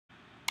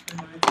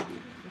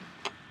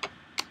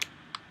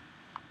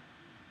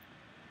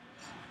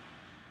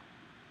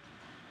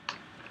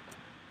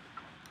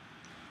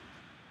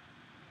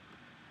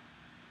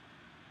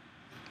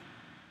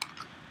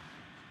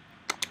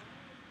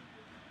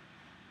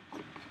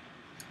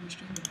We're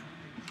streaming.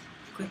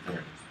 Click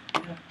here.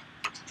 Yeah.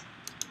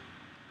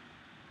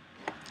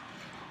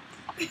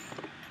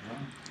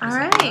 All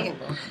right.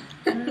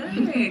 All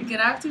right. Good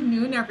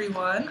afternoon,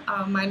 everyone.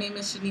 My name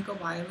is Shanika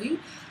Wiley.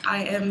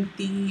 I am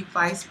the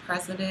Vice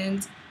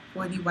President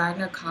for the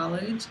Wagner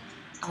College.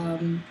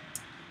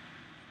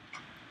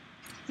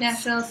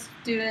 National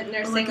Student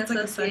Nursing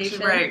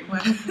Association. Right.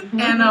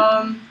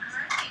 And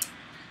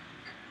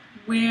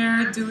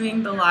we're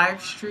doing the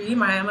live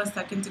stream. I am a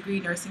second degree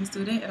nursing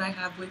student, and I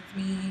have with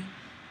me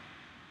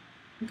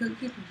good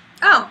people.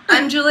 Oh,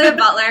 I'm Julia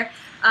Butler.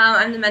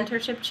 I'm the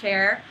mentorship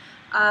chair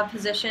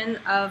position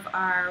of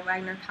our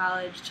Wagner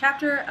College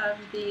chapter of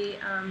the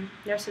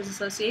Nurses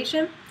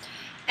Association.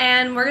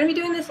 And we're going to be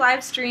doing this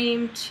live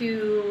stream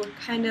to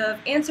kind of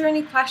answer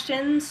any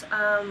questions.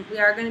 We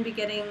are going to be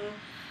getting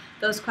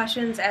those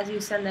questions as you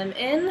send them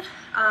in.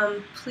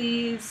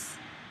 Please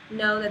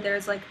know that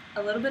there's like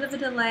a little bit of a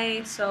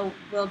delay, so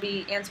we'll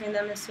be answering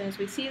them as soon as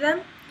we see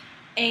them.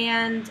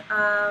 And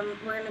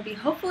we're going to be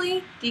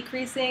hopefully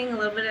decreasing a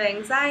little bit of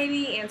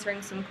anxiety,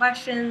 answering some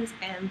questions,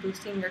 and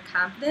boosting your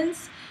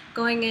confidence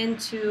going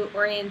into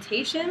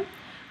orientation,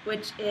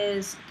 which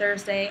is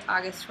Thursday,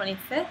 August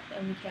 25th,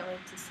 and we can't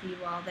wait to see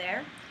you all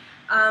there.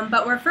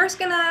 But we're first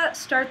going to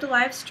start the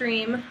live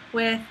stream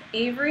with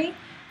Avery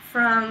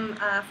from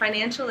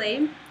Financial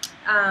Aid.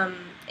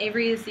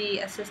 Avery is the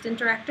assistant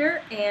director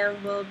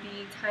and will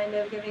be kind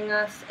of giving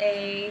us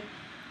a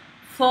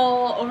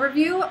full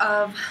overview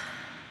of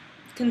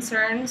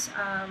concerns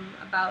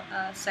about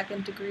a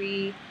second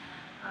degree,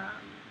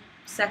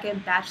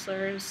 second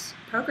bachelor's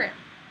program.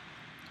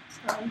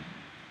 So,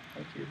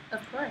 thank you.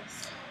 Of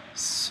course.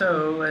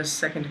 So, as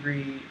second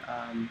degree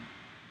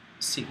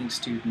seeking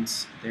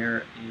students,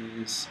 there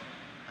is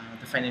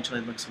the financial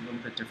aid looks a little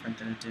bit different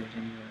than it did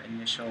in your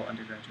initial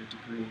undergraduate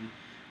degree.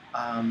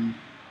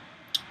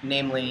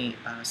 Namely,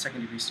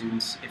 second degree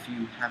students, if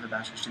you have a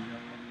bachelor's degree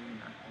already, you're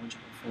not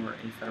eligible for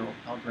a federal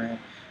Pell Grant.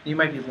 You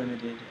might be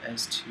limited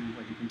as to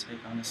what you can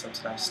take on a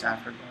subsidized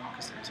Stafford loan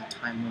because there's a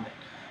time limit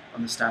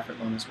on the Stafford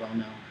loan as well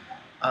now.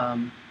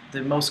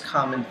 The most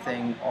common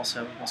thing,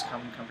 also the most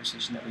common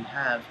conversation that we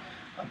have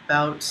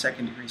about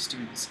second degree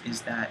students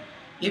is that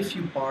if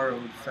you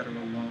borrowed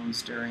federal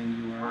loans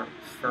during your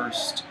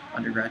first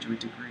undergraduate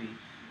degree,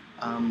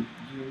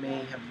 you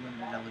may have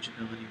limited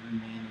eligibility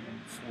remaining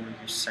for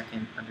your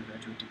second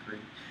undergraduate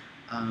degree.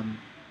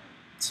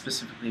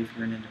 Specifically, if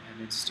you're an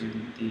independent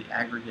student, the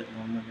aggregate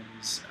loan limit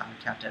is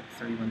capped at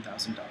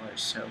 $31,000.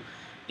 So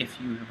if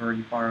you have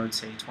already borrowed,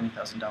 say, $20,000 in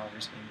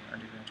your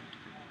undergraduate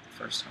degree the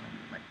first time,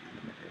 you might be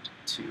limited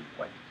to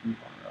what you can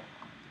borrow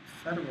on the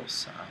federal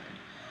side,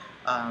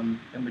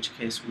 in which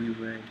case we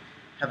would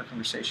have a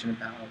conversation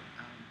about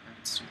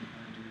private student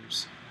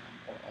lenders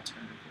or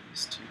alternative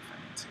ways to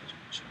finance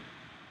education.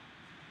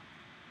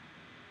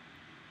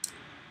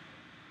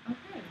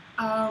 Okay.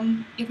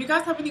 If you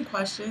guys have any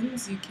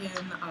questions, you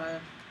can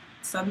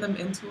send them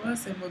in to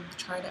us, and we'll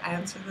try to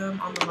answer them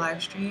on the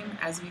live stream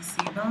as we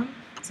see them.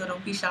 So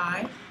don't be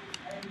shy.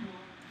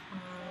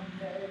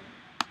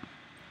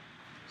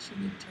 Should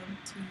we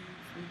jump to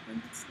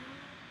frequency?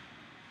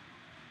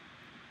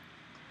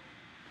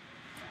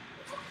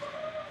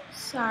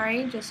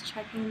 Sorry, just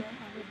checking that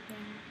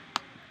everything.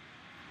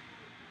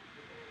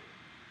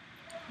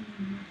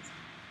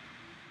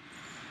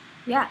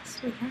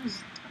 Yes, we can.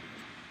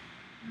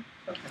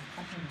 Okay,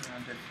 I'll hang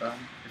around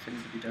if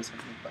anybody does have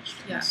any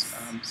questions, Yes.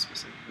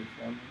 Specifically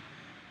for me.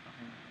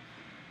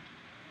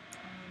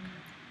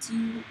 Do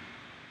you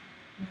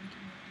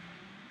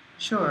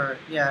Sure,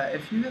 yeah,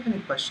 if you have any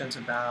questions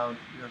about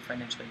your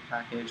financial aid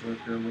package or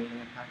if you're awaiting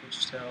a package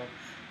still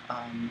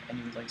and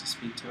you would like to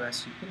speak to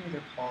us, you can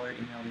either call or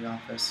email the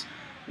office.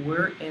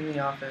 We're in the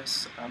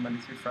office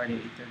Monday through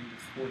Friday, 8:30 to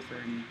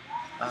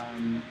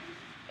 4:30,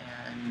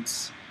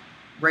 and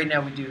right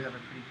now we do have a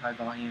pretty high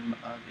volume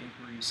of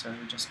inquiries, so I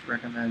would just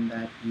recommend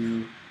that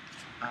you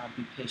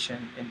be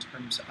patient in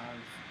terms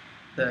of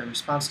the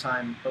response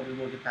time, but we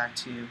will get back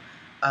to you.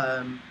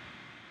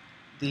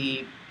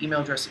 The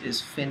email address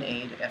is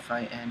finaid,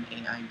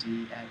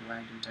 FINAID,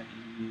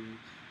 @wagner.edu.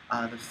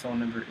 The phone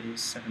number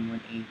is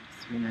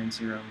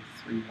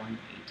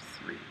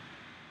 718-390-3183.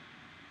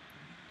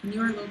 And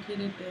you are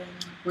located in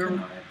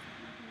Kennard.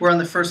 We're on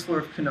the first floor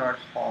of Kennard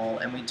Hall,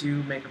 and we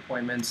do make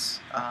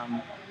appointments.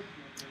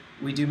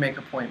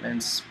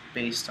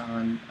 Based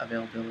on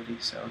availability.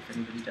 So if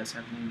anybody does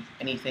have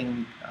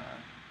anything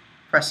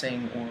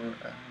pressing or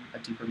a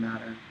deeper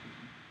matter, we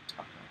can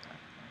talk about that.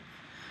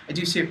 I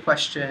do see a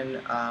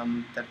question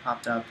that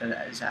popped up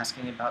that is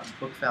asking about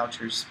book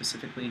vouchers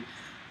specifically.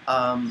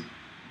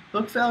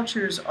 Book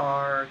vouchers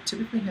are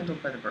typically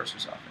handled by the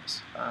bursar's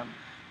office.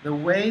 The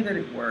way that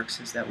it works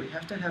is that we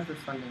have to have the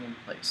funding in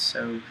place.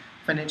 So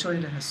financial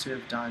aid has to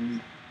have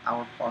done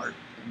our part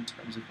in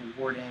terms of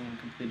awarding and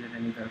completed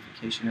any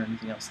verification or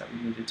anything else that we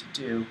needed to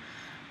do.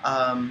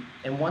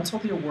 And once all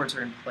the awards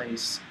are in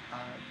place,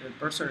 the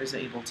bursar is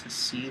able to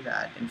see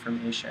that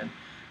information.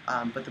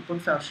 But the book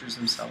vouchers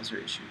themselves are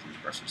issued through the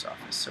bursar's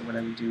office. So what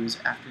I would do is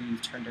after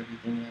you've turned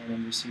everything in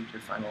and received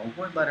your final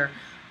award letter,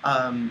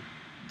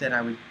 then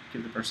I would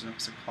give the bursar's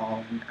office a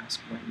call and ask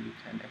when you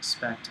can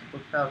expect a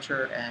book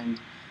voucher, and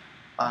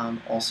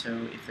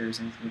also if there's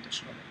anything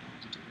additional that you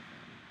need to do with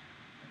them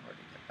in order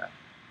to get that.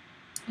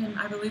 And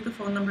I believe the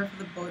phone number for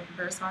the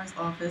bursar's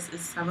office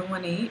is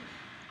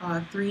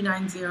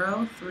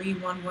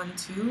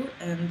 718-390-3112,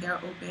 and they're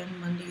open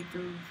Monday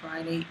through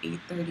Friday,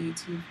 8:30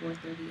 to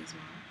 4:30 as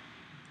well.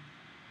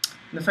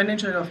 And the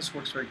financial aid office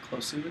works very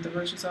closely with the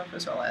bursar's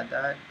office. I'll add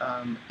that,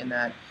 in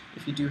that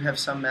if you do have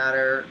some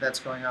matter that's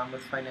going on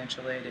with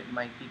financial aid, it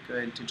might be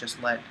good to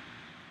just let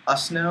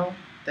us know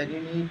that you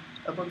need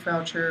a book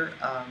voucher,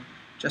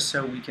 just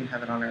so we can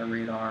have it on our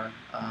radar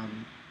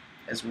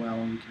as well,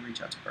 and we can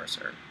reach out to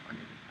Bursar on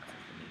your behalf if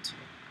we need to.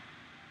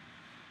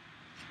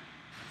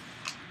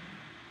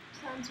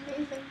 Sounds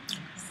amazing.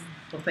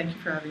 Well, thank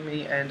you for having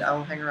me, and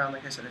I'll hang around,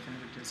 like I said, if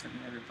anybody does have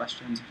any other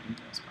questions, if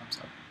anything else pops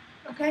up.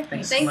 Okay,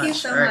 Thanks thank so much. you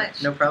so All right,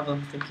 much. no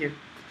problem. Thank you.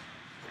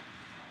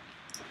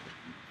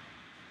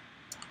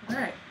 All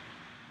right.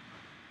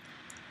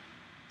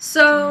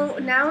 So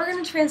now we're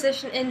going to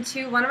transition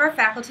into one of our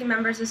faculty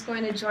members is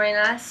going to join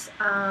us,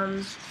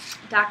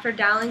 Dr.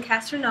 Dallin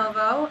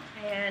Castronovo,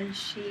 and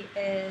she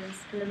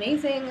is an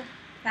amazing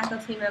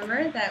faculty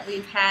member that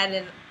we've had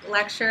in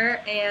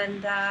lecture,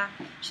 and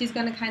she's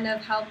going to kind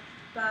of help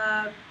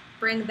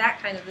bring that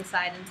kind of the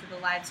side into the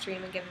live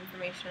stream and give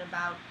information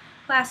about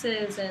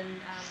classes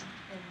and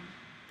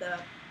the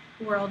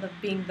world of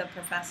being the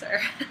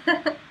professor.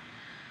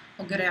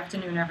 Well, good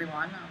afternoon,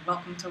 everyone.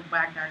 Welcome to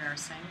Wagner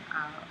Nursing.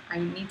 I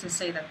need to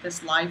say that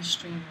this live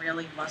stream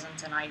really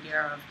wasn't an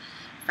idea of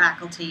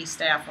faculty,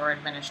 staff, or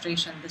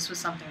administration. This was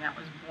something that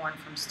was born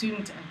from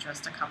student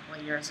interest a couple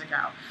of years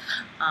ago.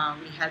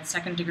 We had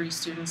second-degree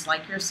students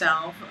like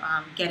yourself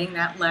getting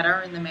that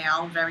letter in the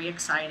mail, very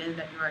excited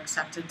that you were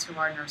accepted to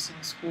our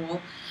nursing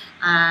school,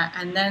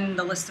 and then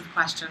the list of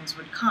questions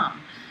would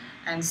come.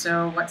 And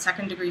so what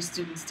second-degree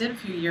students did a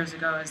few years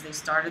ago is they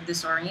started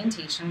this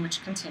orientation,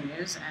 which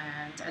continues,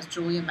 and as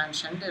Julia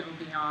mentioned, it'll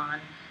be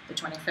on the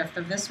 25th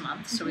of this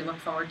month, so we look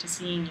forward to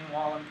seeing you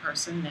all in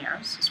person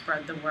there. So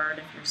spread the word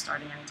if you're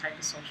starting any type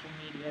of social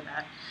media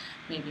that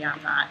maybe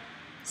I'm not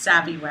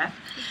savvy with.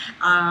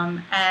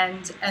 And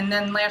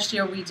then last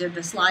year we did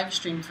this live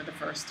stream for the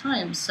first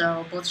time,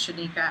 so both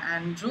Shanika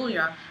and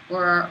Julia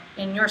were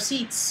in your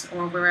seats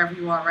or wherever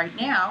you are right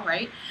now,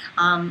 right,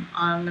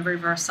 on the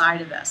reverse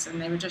side of this, and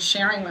they were just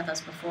sharing with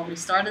us before we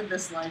started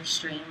this live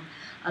stream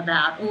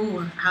about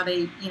how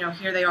they,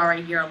 here they are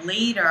a year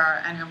later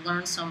and have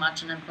learned so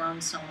much and have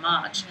grown so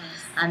much,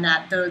 Yes. and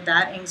that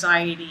that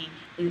anxiety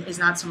is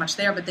not so much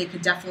there, but they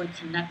could definitely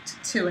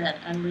connect to it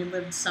and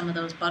relived some of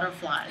those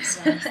butterflies,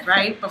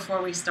 right,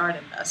 before we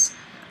started this.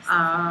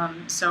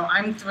 So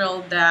I'm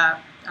thrilled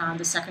that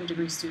the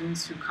second-degree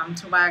students who come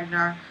to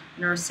Wagner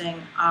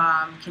Nursing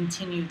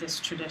continue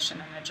this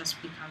tradition, and it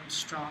just becomes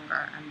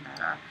stronger and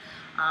better.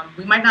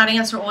 We might not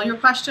answer all your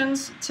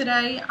questions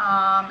today,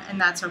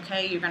 and that's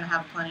okay. You're going to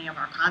have plenty of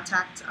our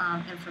contact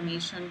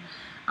information,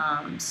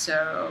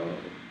 so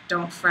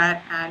don't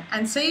fret,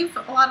 and save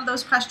a lot of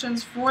those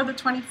questions for the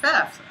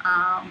 25th.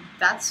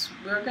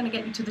 We're going to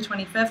get you to the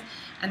 25th,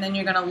 and then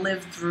you're going to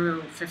live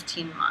through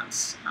 15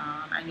 months,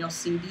 and you'll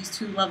see these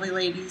two lovely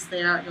ladies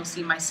there. You'll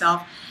see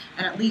myself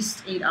and at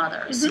least 8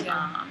 others.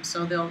 Mm-hmm.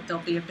 So there'll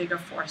be a bigger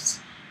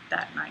force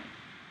that night.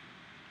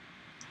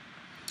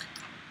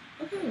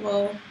 Okay,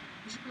 well,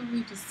 we should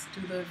probably just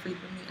do the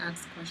frequently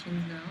asked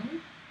questions now.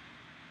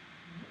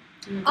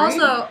 Do you agree?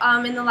 Also,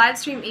 in the live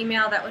stream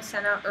email that was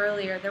sent out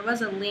earlier, there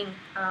was a link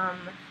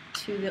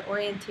to the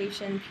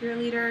orientation peer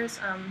leaders.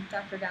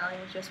 Dr. Dowling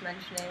was just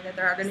mentioning that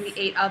there are going to be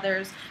 8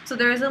 others. So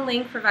there is a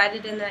link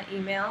provided in that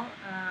email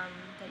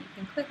that you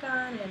can click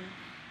on and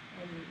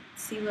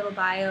see little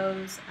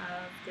bios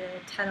of the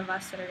 10 of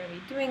us that are going to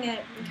be doing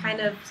it, and kind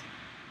of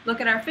look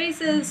at our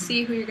faces,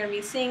 see who you're going to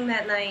be seeing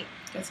that night,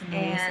 Get to know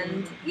us a and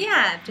little.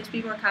 yeah, just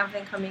be more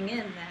confident coming in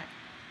that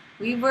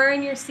we were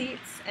in your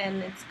seats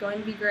and it's going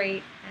to be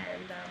great,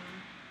 and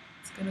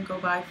It's gonna go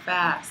by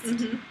fast.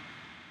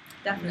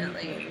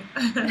 definitely.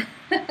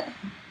 Maybe.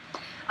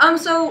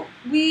 So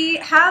we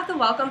have the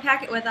welcome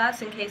packet with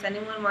us in case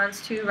anyone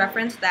wants to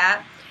reference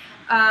that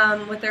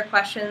with their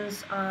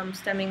questions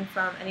stemming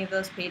from any of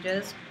those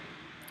pages.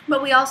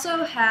 But we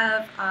also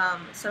have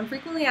some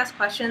frequently asked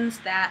questions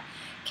that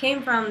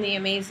came from the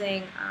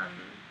amazing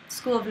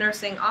School of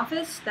Nursing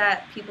office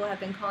that people have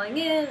been calling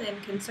in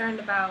and concerned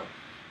about,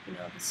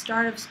 the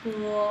start of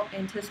school,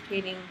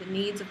 anticipating the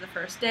needs of the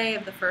first day,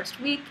 of the first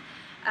week.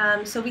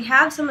 So we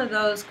have some of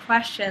those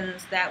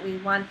questions that we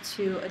want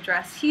to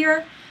address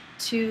here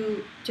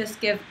to just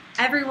give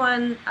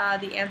everyone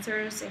the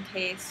answers in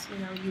case,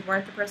 you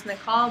weren't the person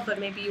that called, but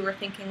maybe you were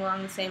thinking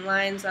along the same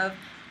lines of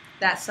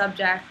that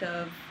subject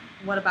of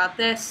what about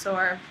this,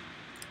 or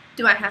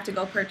do I have to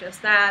go purchase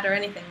that, or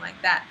anything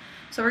like that.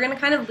 So we're going to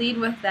kind of lead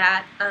with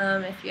that.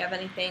 If you have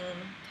anything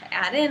to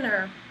add in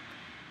or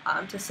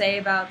to say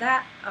about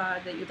that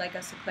that you'd like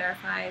us to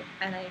clarify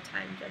at any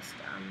time, just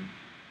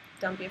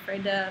don't be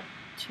afraid to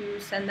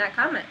send that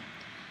comment.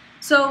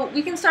 So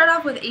we can start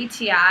off with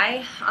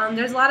ATI.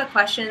 There's a lot of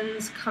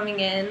questions coming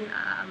in,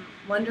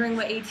 wondering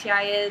what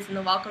ATI is. In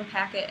the welcome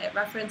packet, it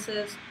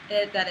references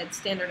it, that it's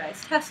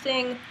standardized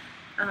testing.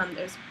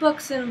 There's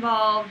books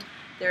involved.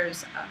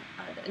 There's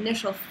an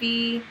initial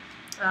fee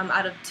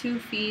out of 2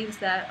 fees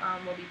that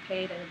will be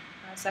paid, and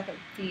a second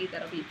fee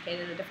that will be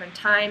paid at a different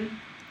time.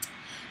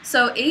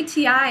 So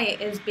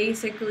ATI is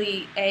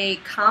basically a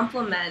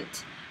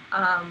complement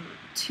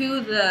to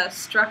the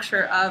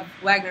structure of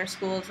Wagner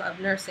Schools of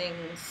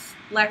Nursing's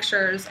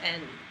lectures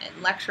and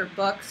lecture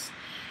books.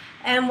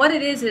 And what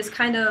it is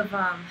kind of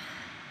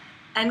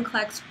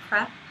NCLEX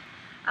prep,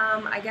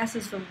 I guess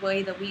is the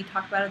way that we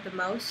talk about it the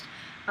most.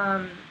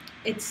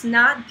 It's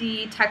not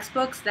the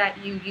textbooks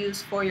that you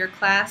use for your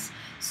class.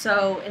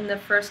 So in the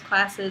first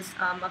classes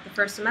of the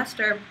first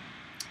semester,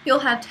 you'll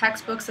have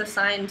textbooks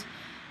assigned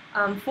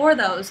for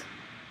those.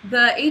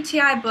 The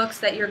ATI books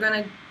that you're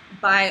going to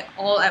buy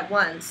all at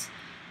once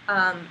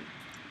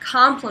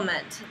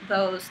complement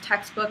those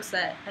textbooks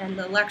and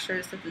the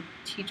lectures that the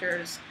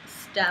teachers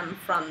stem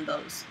from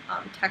those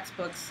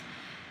textbooks.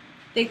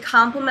 They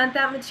complement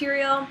that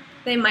material.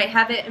 They might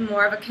have it in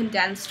more of a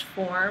condensed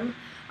form.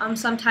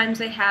 Sometimes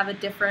they have a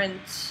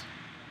different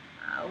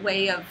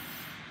way of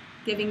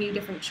giving you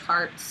different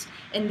charts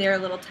in their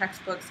little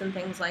textbooks and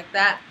things like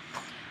that.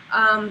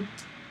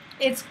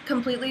 It's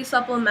completely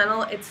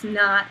supplemental. It's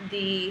not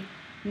the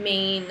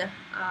main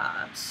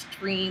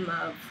stream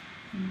of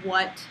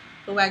what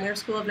the Wagner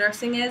School of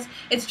Nursing is.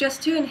 It's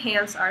just to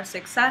enhance our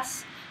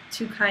success,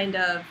 to kind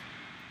of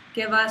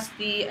give us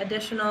the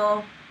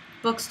additional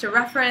books to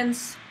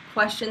reference,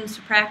 questions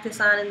to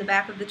practice on in the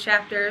back of the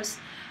chapters.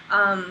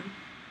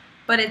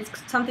 But it's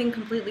something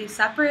completely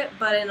separate,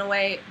 but in a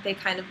way they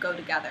kind of go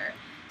together.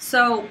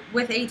 So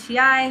with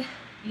ATI,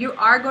 you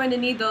are going to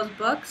need those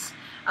books,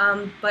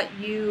 but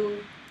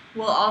you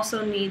will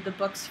also need the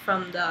books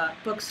from the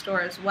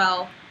bookstore as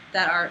well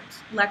that are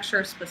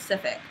lecture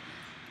specific.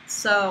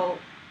 So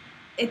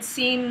it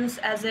seems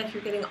as if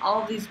you're getting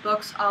all of these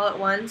books all at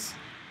once,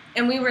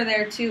 and we were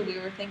there too. We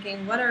were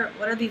thinking, what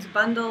are these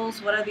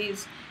bundles? What are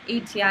these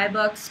ATI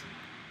books?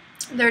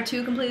 They're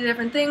 2 completely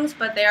different things,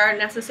 but they are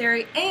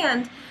necessary,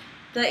 and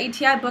the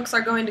ATI books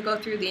are going to go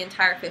through the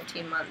entire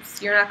 15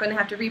 months. You're not going to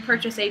have to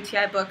repurchase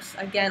ATI books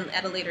again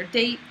at a later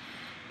date,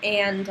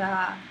 and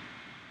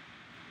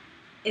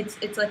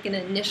it's like an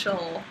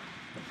initial,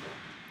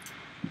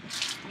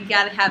 you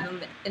got to have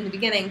them in the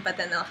beginning, but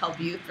then they'll help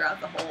you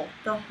throughout the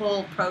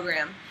whole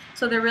program.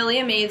 So they're really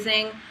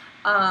amazing,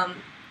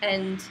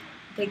 and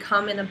they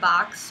come in a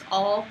box,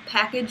 all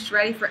packaged,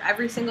 ready for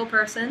every single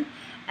person,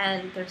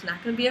 and there's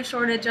not going to be a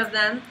shortage of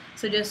them.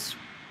 So just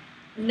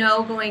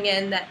know going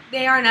in that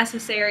they are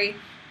necessary,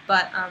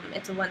 but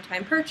it's a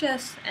one-time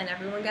purchase, and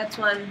everyone gets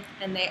one,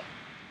 and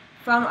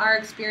from our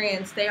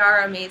experience, they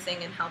are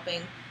amazing in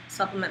helping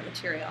supplement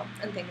material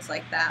and things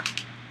like that.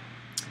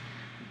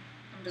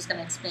 I'm just going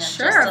to expand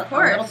Sure, just of a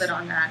course. little bit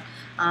on that.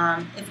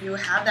 If you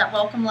have that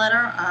welcome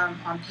letter,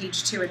 on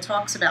page 2 it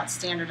talks about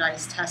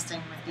standardized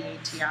testing with the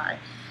ATI.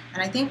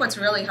 And I think what's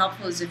really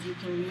helpful is if you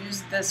can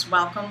use this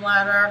welcome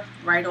letter,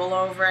 write all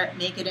over it,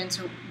 make it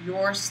into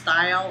your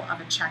style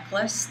of a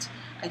checklist.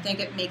 I think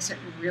it makes it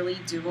really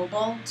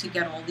doable to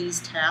get all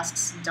these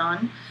tasks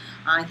done.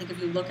 I think if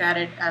you look at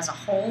it as a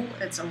whole,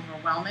 it's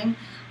overwhelming.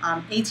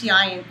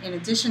 ATI, in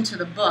addition to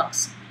the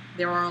books,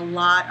 there are a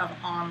lot of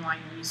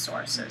online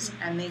resources,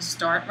 and they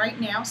start right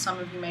now. Some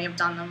of you may have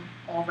done them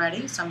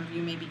already. Some of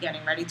you may be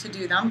getting ready to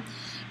do them.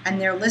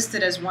 And they're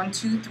listed as 1,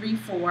 2, 3,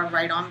 4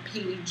 right on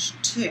page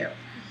 2.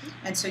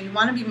 And so you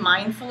want to be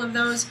mindful of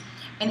those.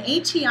 And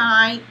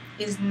ATI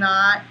is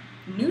not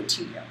new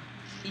to you,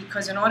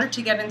 because in order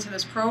to get into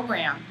this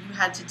program, you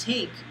had to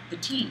take the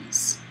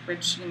T's,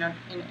 which, you know,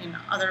 in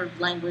other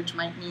language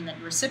might mean that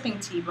you were sipping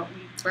tea, but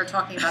we're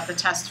talking about the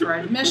test for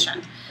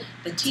admission,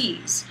 the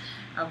T's.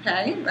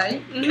 Okay,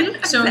 right?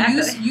 Mm-hmm. So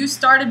Exactly. you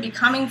started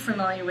becoming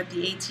familiar with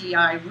the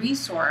ATI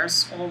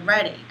resource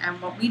already,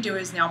 and what we do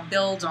is now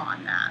build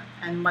on that.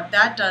 And what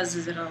that does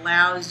is it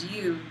allows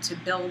you to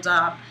build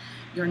up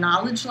your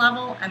knowledge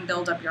level and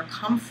build up your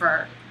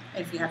comfort.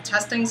 If you have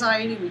test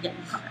anxiety, we get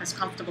you as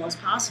comfortable as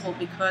possible,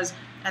 because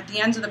at the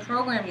end of the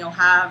program you'll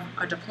have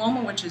a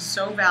diploma, which is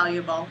so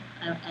valuable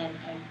and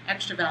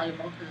extra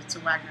valuable because it's a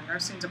Wagner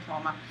nursing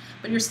diploma,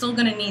 but you're still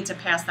going to need to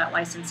pass that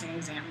licensing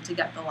exam to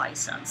get the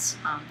license,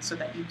 so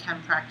that you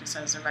can practice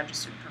as a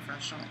registered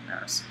professional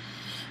nurse.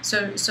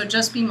 So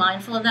just be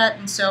mindful of that.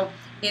 And so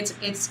it's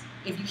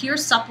if you hear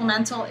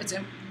supplemental, it's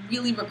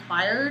really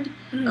required,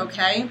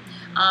 okay?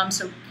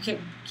 So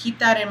keep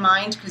that in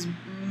mind, because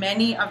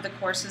many of the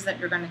courses that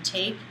you're going to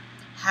take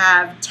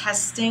have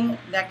testing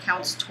that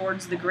counts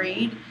towards the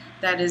grade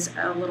that is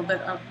a little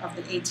bit of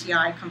the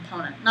ATI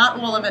component. Not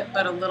all of it,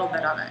 but a little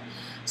bit of it.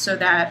 So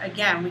that,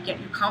 again, we get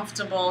you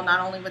comfortable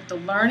not only with the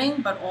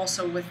learning, but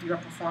also with your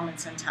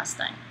performance in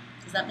testing.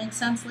 Does that make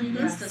sense, ladies?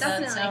 Yes. Does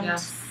Definitely. that sound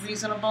Yes.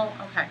 reasonable?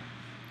 Okay.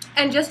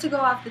 And just to go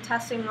off the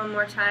testing one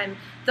more time,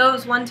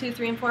 those 1, 2,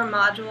 3, and 4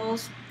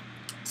 modules,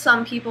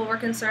 some people were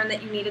concerned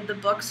that you needed the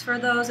books for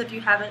those if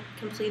you haven't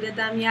completed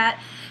them yet.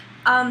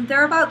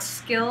 They're about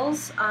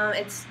skills.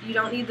 You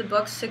don't need the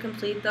books to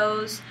complete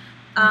those.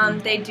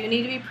 They do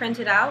need to be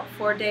printed out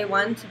for day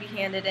one to be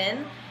handed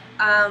in,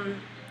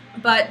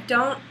 but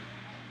don't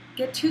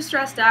get too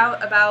stressed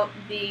out about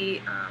the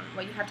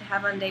what you have to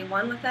have on day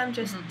one with them.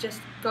 Just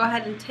go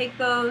ahead and take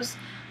those.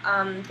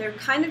 They're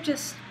kind of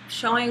just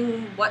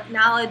showing what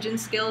knowledge and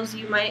skills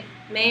you may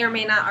or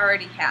may not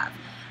already have.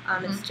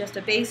 It's just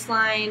a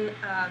baseline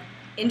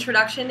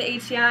introduction to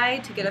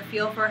ATI to get a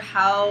feel for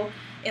how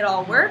it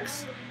all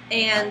works.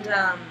 And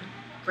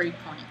great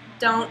point.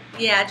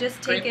 Just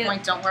take Great it.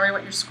 point. Don't worry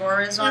what your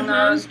score is on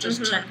those.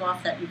 Just check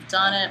off that you've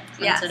done it,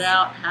 print it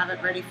out, have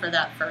it ready for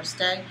that first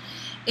day.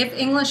 If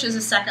English is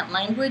a second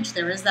language,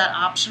 there is that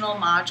optional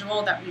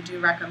module that we do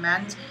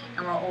recommend,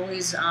 and we're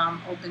always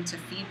open to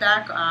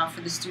feedback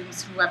for the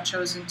students who have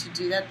chosen to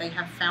do that. They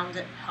have found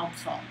it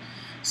helpful.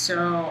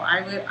 So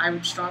I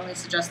would strongly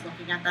suggest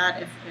looking at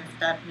that if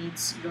that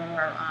meets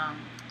your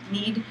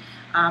need,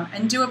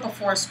 and do it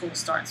before school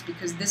starts,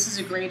 because this is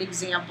a great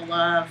example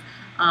of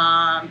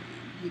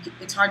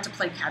it's hard to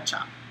play catch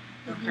up.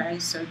 Okay,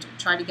 so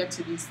try to get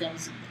to these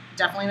things.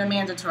 Definitely the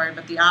mandatory,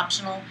 but the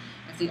optional.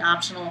 If the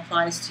optional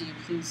applies to you,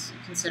 please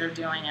consider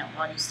doing it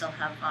while you still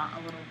have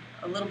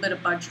a little bit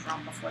of budget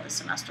room before the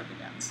semester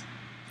begins.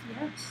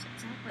 Yes,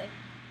 exactly.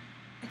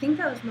 I think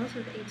that was most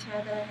of the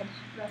ATI that I had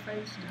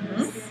referenced.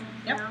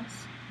 Yep.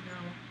 Else? No,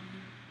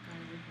 you got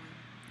a good point.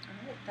 All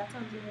right, that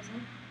sounds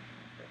amazing.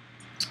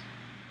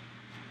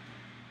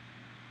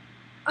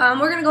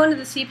 We're going to go into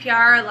the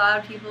CPR. A lot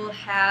of people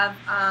have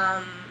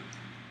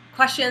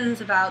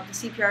questions about the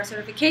CPR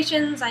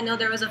certifications. I know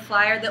there was a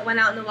flyer that went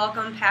out in the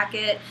welcome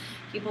packet.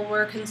 People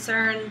were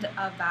concerned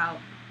about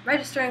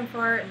registering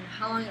for it and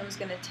how long it was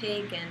going to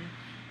take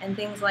and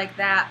things like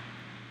that.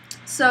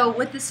 So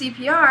with the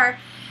CPR,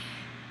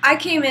 I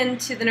came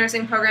into the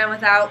nursing program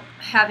without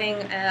having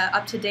an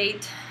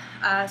up-to-date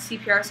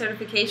CPR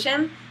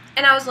certification,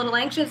 and I was a little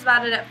anxious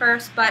about it at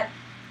first, but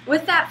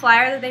with that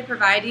flyer that they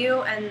provide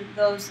you and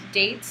those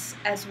dates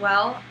as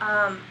well,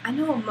 I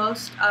know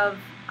most of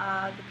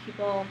the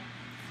people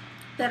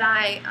that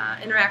I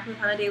interact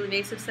with on a daily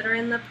basis that are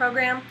in the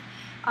program,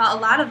 a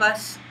lot of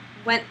us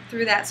went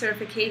through that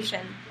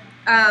certification.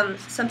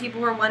 Some people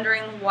were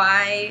wondering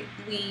why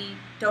we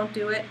don't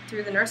do it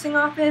through the nursing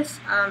office.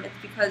 It's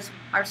because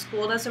our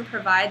school doesn't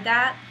provide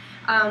that.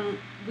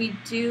 We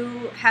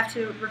do have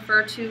to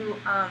refer to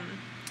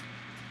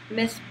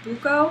Miss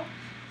Bucco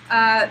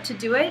to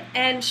do it,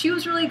 and she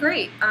was really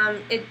great.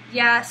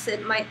 Yes,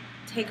 it might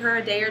take her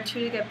a day or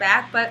two to get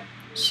back, but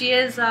she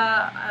is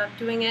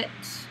doing it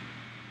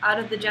out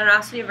of the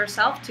generosity of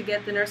herself to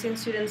get the nursing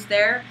students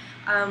there.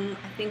 I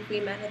think we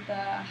met at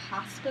the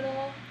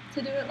hospital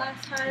to do it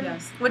last time.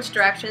 Yes. Which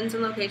directions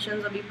and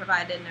locations will be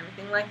provided and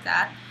everything like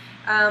that.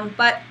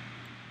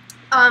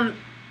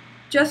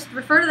 Just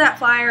refer to that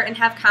flyer and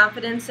have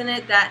confidence in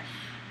it that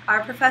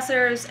our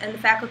professors and the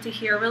faculty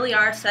here really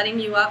are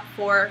setting you up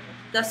for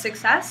the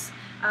success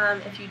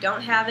if you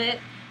don't have it,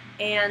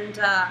 and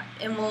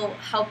will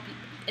help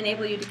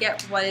enable you to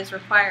get what is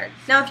required.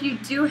 Now, if you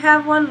do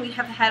have one, we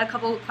have had a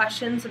couple of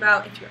questions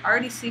about if you're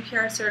already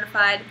CPR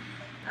certified,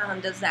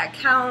 does that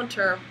count,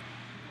 or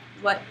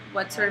what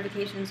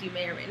certifications you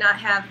may or may not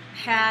have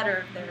had,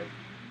 or if they're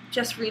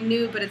just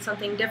renewed but it's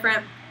something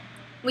different.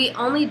 We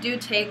only do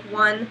take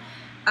one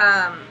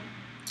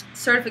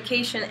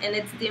certification, and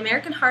it's the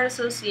American Heart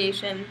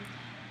Association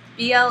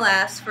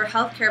BLS for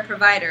healthcare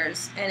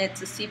providers, and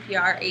it's a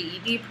CPR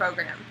AED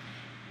program.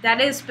 That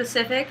is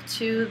specific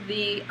to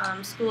the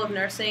School of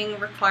Nursing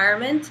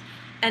requirement.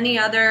 Any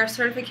other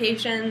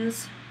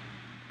certifications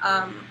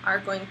are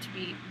going to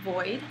be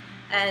void,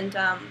 and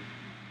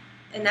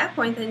in that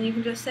point, then you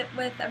can just sit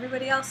with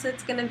everybody else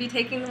that's going to be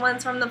taking the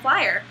ones from the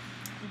flyer.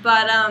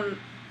 But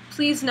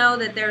please know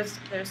that there's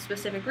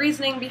specific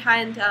reasoning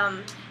behind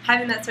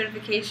having that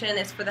certification.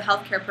 It's for the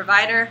healthcare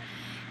provider,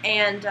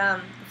 and the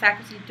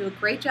faculty do a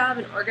great job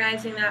in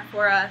organizing that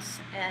for us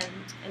and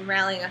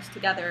rallying us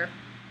together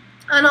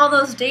on all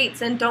those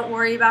dates. And don't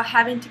worry about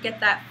having to get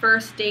that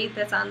first date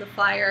that's on the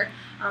flyer.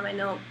 I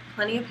know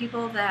plenty of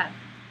people that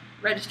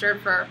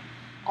registered for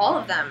all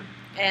of them,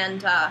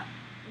 and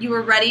you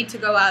were ready to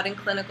go out in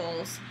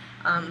clinicals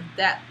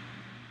that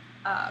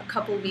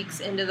couple weeks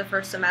into the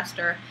first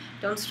semester.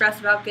 Don't stress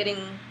about getting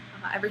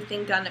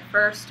everything done at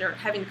first or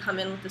having to come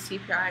in with the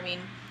CPR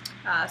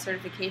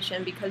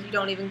certification, because you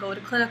don't even go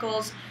to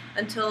clinicals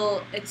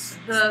until it's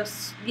the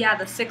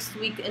 6th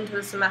week into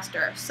the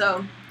semester.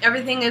 So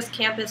everything is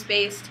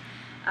campus-based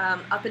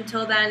up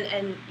until then,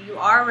 and you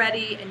are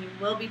ready and you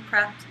will be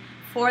prepped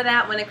for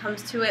that when it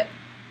comes to it.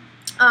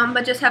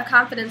 But just have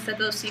confidence that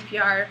those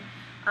CPR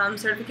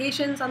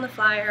certifications on the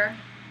flyer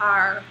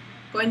are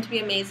going to be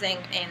amazing,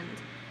 and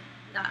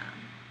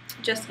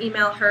just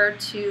email her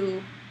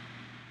to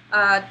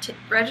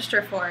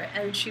register for it,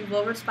 and she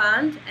will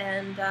respond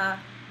and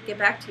get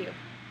back to you.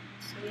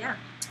 So yeah.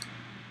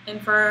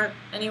 And for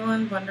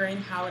anyone wondering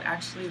how it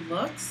actually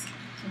looks,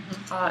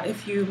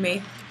 if you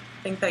may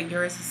think that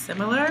yours is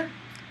similar,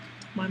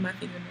 mind my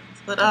fingernails,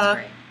 but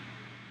That's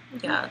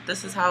great. yeah,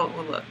 this is how it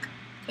will look.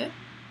 Okay.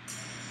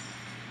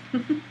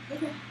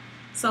 Okay.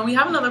 So we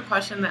have another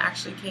question that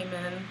actually came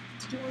in.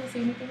 Did you want to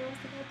say anything else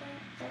about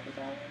that, Dr.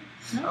 Darwin?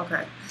 No.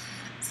 Okay.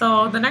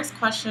 So the next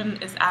question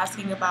is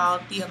asking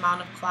about the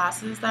amount of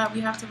classes that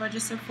we have to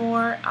register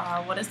for.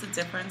 What is the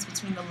difference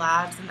between the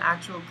labs and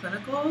actual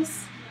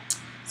clinicals?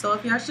 So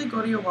if you actually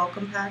go to your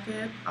welcome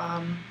packet,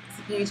 it's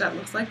a page that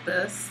looks like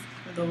this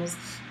for those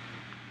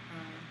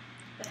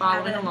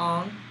following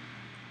along.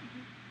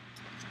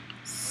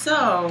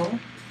 So,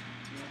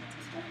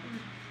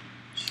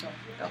 Sure.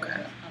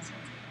 okay.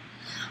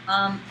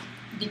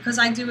 Because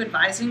I do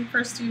advising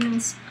for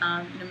students,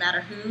 no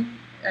matter who,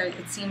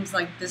 it seems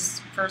like this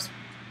first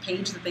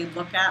page that they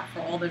look at for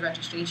all the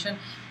registration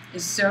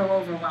is so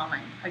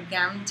overwhelming.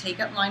 Again, take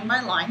it line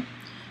by line.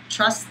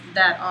 Trust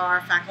that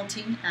our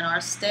faculty and our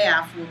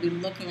staff will be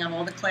looking at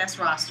all the class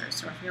rosters.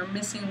 So if you're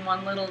missing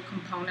one little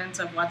component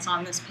of what's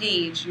on this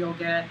page, you'll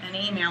get an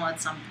email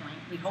at some point.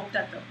 We hope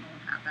that won't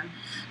happen.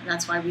 And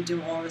that's why we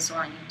do all this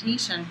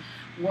orientation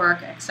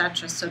work,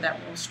 etc., so that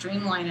we'll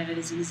streamline it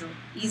as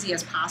easy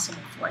as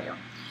possible for you.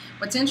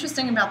 What's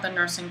interesting about the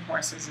nursing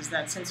courses is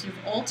that since you've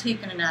all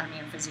taken anatomy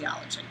and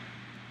physiology,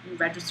 you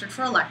registered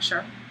for a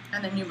lecture,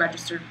 and then you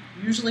registered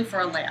usually for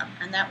a lab,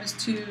 and that was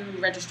 2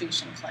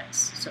 registration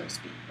clicks, so to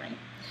speak, right?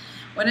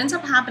 What ends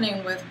up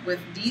happening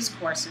with these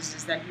courses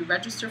is that you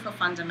register for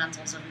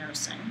fundamentals of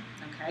nursing,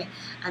 okay?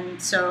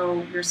 And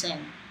so you're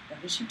saying,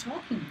 what is she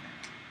talking about?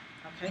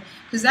 Okay,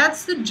 because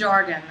that's the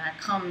jargon that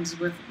comes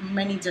with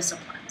many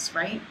disciplines,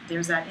 right?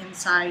 There's that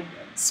inside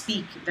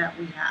speak that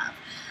we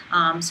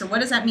have. So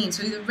what does that mean?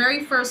 So the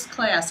very first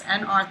class,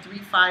 NR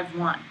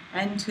 351,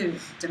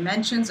 N2,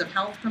 Dimensions of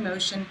Health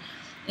Promotion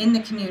in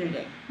the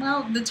Community.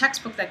 Well, the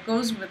textbook that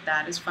goes with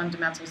that is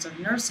Fundamentals of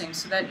Nursing,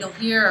 so that you'll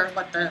hear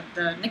what the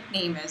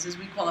nickname is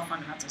we call it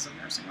Fundamentals of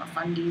Nursing, or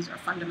Fundies, or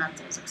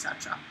Fundamentals,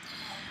 etc.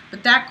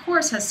 But that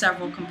course has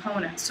several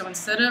components. So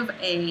instead of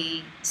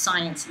a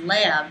science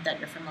lab that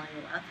you're familiar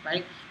with,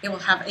 right, it will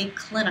have a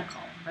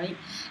clinical, right?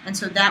 And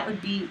so that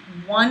would be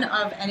one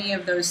of any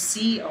of those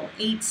C08,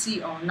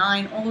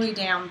 C09, all the way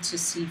down to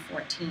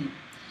C14.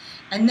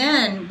 And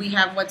then we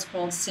have what's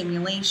called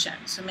simulation.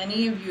 So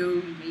many of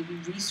you maybe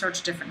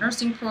researched different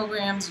nursing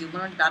programs. You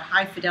learned about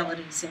high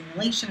fidelity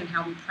simulation and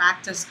how we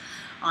practice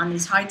on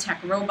these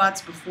high-tech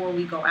robots before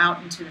we go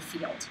out into the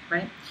field,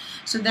 right?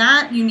 So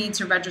that you need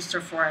to register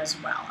for as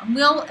well. And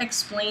we'll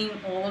explain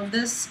all of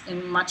this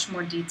in much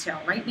more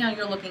detail. Right now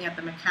you're looking at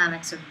the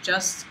mechanics of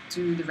just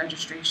do the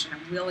registration,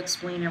 and we'll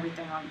explain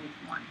everything on week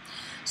 1.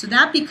 So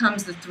that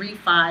becomes the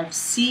 3.5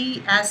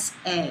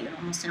 CSA. It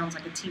almost sounds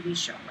like a TV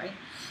show, right?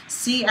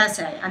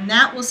 CSA, and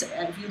that will say,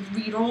 if you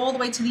read all the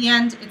way to the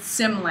end, it's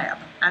SimLab,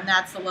 and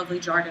that's the lovely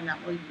jargon that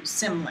we'll use,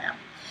 SimLab.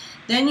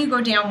 Then you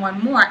go down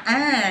one more,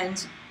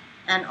 and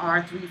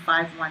NR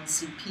 351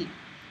 CP.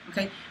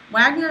 Okay,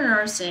 Wagner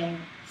Nursing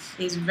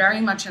is very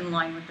much in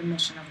line with the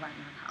mission of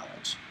Wagner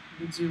College.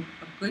 We do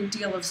a good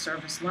deal of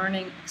service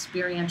learning,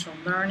 experiential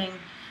learning.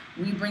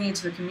 We bring you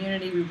to the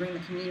community, we bring the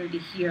community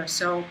here.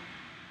 So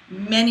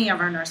many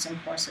of our nursing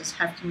courses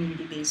have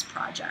community-based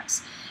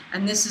projects.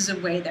 And this is a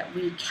way that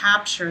we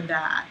capture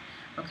that,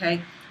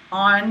 okay,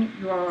 on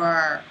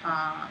your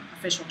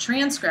official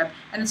transcript.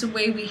 And it's a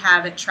way we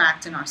have it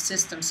tracked in our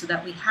system so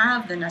that we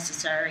have the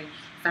necessary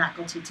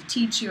faculty to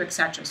teach you,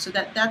 etc. So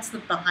that's the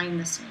behind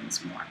the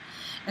scenes more.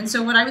 And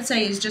so what I would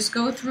say is just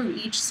go through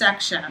each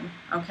section,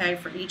 okay,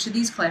 for each of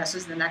these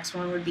classes. The next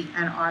one would be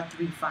NR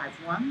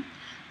 351.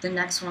 The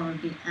next one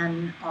would be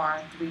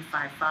NR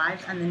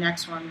 355, and the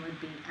next one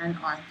would be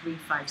NR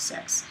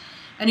 356.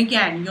 And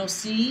again, you'll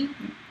see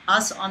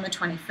us on the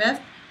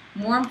 25th.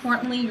 More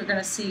importantly, you're going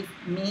to see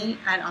me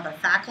and other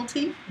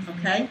faculty,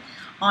 okay,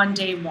 on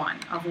day 1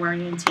 of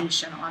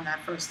orientation on that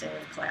first day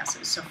of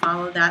classes. So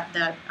follow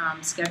that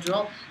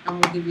schedule,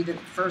 and we'll give you the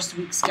first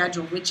week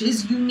schedule, which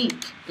is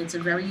unique. It's a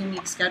very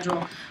unique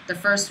schedule the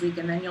first week,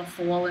 and then you'll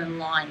fall in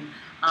line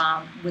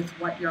with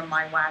what your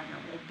My Wagner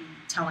will be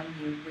telling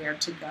you where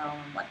to go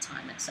and what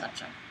time,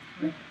 etc.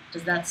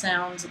 Does that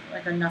sound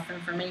like enough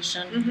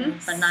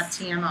information? But not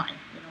TMI.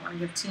 We don't want to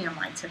give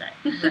TMI today.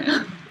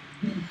 Right.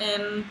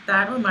 And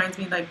that reminds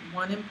me, like,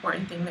 one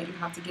important thing that you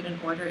have to get in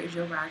order is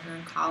your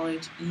Wagner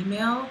College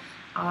email.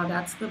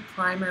 That's the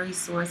primary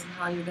source of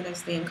how you're going to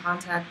stay in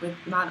contact with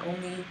not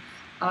only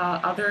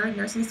other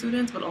nursing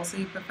students, but also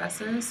your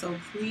professors. So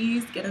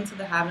please get into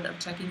the habit of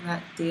checking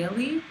that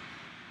daily.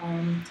 Do you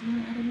want to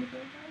add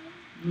anything?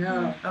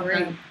 No,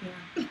 Okay. great.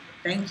 Yeah.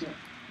 Thank you.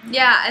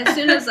 Yeah, as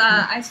soon as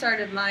I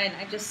started mine,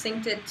 I just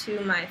synced it to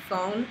my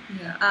phone,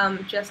 Yeah.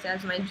 just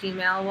as my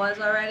Gmail was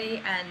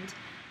already, and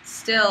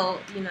still,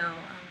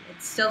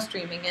 it's still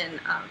streaming in.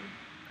 I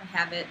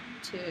have it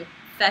to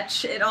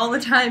fetch it all the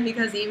time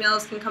because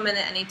emails can come in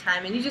at any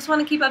time, and you just want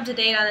to keep up to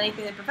date on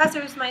anything that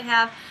professors might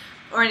have,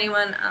 or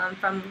anyone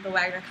from the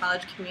Wagner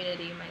College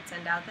community might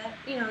send out that,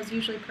 is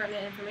usually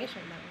pertinent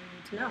information that we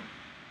need to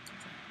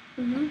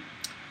know.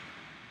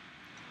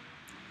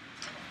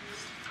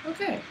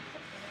 Okay.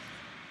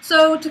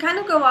 So to kind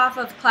of go off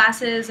of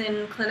classes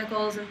and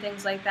clinicals and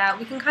things like that,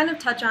 we can kind of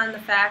touch on the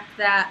fact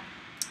that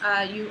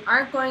You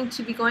aren't going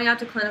to be going out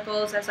to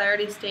clinicals, as I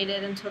already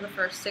stated, until the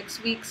first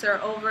 6 weeks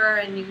are over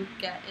and you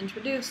get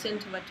introduced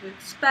into what to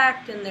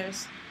expect, and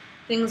there's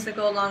things that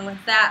go along with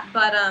that.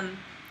 But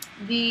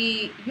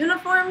the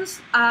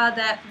uniforms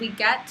that we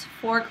get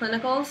for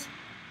clinicals,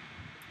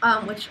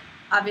 which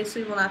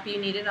obviously will not be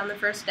needed on the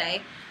first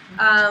day,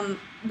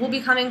 will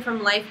be coming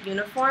from Life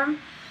Uniform.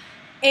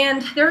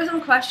 And there were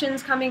some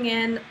questions coming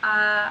in.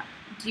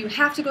 Do you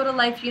have to go to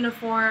Life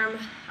Uniform?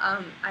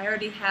 I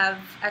already have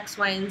X,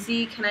 Y, and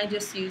Z. Can I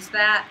just use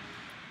that?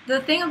 The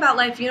thing about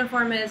Life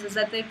Uniform is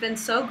that they've been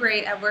so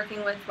great at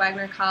working with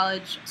Wagner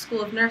College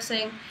School of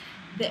Nursing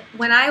that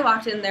when I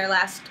walked in there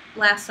last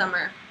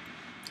summer,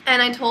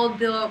 and I told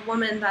the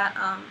woman that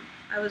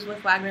I was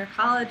with Wagner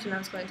College and I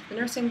was going to the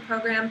nursing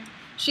program,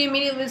 she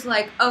immediately was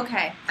like,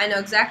 okay, I know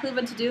exactly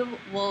what to do.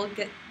 We'll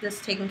get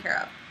this taken care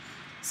of.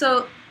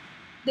 So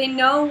they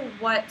know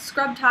what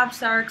scrub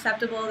tops are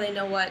acceptable. They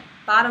know what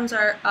bottoms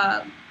are,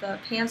 the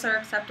pants are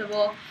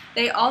acceptable.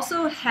 They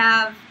also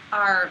have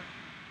our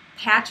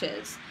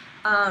patches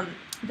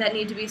that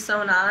need to be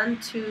sewn on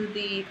to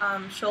the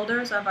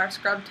shoulders of our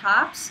scrub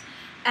tops.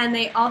 And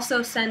they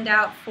also send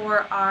out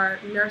for our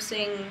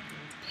nursing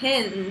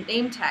pin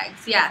name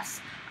tags,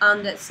 yes,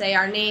 that say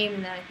our name,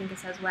 and then I think it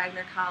says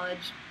Wagner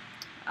College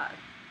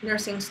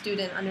nursing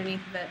student underneath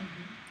of it.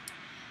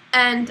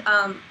 And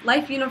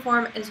Life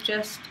Uniform is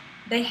just,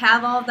 they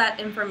have all of that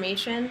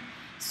information,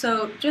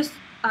 so just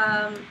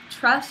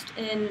trust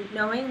in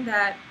knowing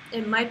that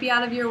it might be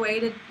out of your way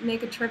to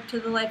make a trip to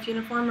the Life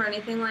Uniform or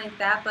anything like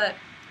that, but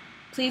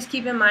please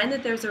keep in mind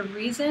that there's a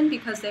reason,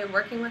 because they're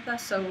working with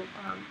us so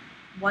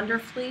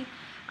wonderfully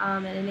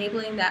and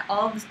enabling that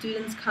all of the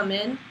students come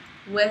in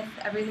with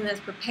everything that's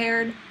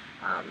prepared.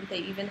 They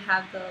even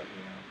have the,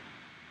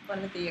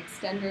 one of the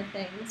extender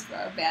things for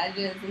our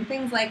badges and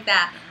things like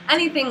that.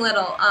 Anything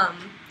little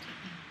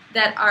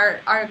that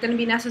are going to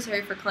be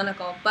necessary for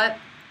clinical. But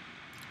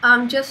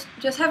just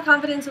have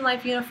confidence in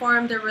Life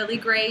Uniform. They're really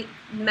great.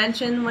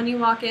 Mention when you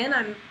walk in,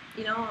 I'm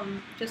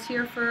just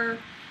here for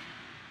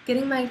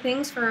getting my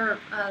things for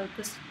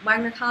this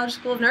Wagner College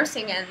School of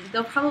Nursing, and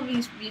they'll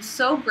probably be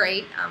so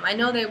great. I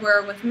know they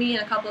were with me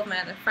and a couple of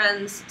my other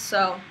friends,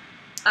 so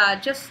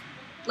just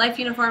Life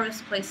Uniform is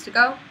the place to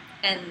go,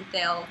 and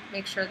they'll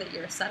make sure that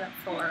you're set up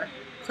for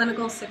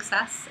clinical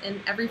success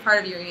in every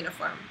part of your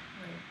uniform.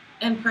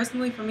 And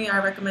personally, for me,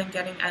 I recommend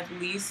getting at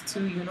least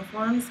 2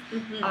 uniforms.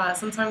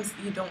 Sometimes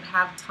you don't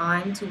have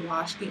time to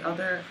wash the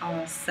other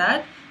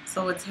set,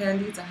 so it's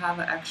handy to have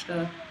an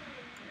extra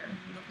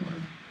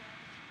uniform.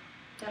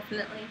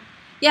 Definitely.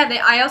 Yeah,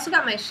 I also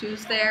got my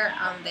shoes there.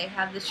 They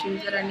have the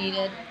shoes that are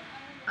needed.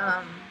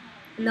 And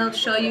they'll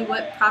show you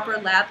what proper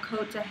lab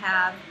coat to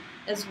have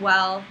as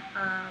well.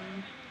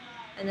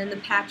 And then the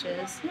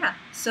patches. Yeah,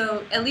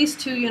 so at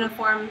least 2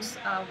 uniforms,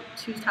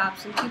 2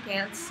 tops and 2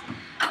 pants.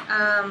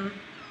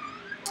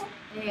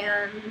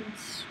 And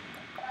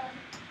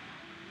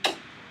that's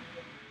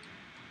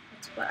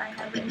what I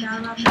have written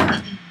down about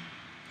that.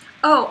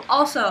 Oh,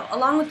 also,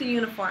 along with the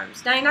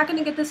uniforms. Now, you're not going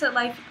to get this at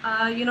Life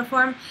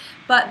Uniform,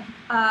 but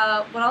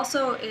what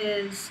also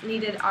is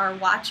needed are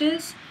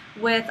watches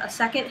with a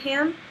second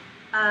hand.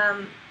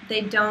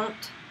 They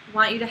don't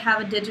want you to have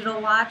a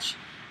digital watch.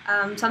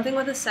 Something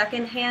with a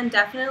second hand,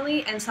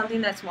 definitely, and something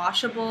that's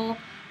washable,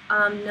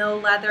 no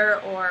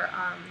leather or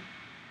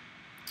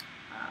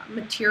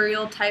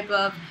material type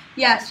of,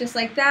 yes, just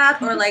like that,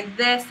 or like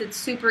this. It's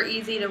super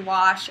easy to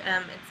wash. It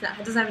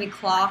doesn't have any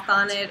cloth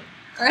on it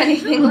or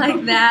anything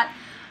like that,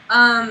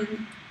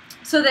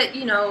 so that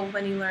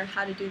when you learn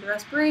how to do the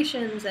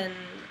respirations and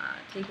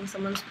taking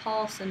someone's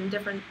pulse and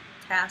different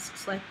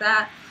tasks like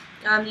that,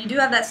 you do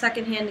have that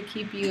second hand to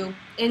keep you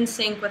in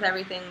sync with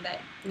everything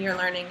that you're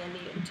learning and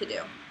needing to do.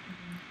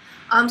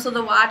 So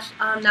the watch,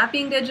 not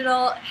being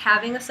digital,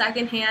 having a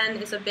second hand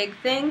is a big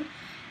thing,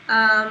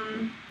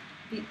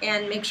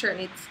 and make sure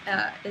it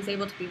is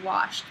able to be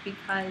washed,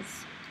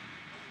 because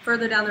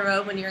further down the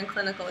road when you're in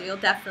clinical, you'll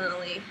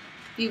definitely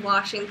be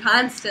washing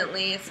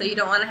constantly, so you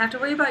don't want to have to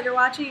worry about your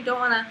watch, and you don't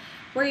want to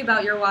worry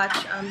about your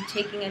watch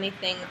taking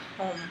anything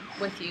home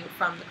with you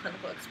from the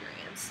clinical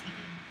experience.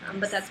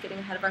 But that's getting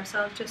ahead of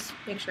ourselves. Just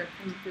make sure it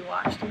can be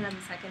washed and have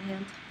a second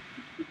hand.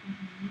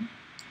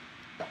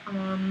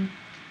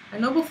 I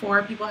know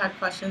before people had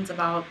questions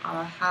about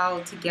how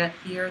to get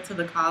here to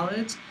the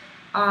college.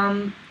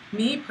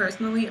 Me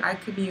personally, I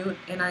commute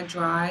and I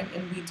drive,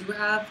 and we do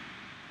have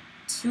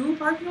 2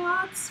 parking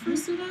lots for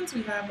students.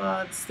 We have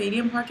a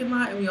stadium parking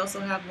lot, and we also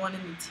have one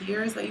in the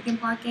tiers that you can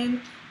park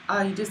in.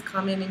 You just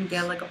come in and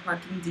get like a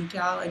parking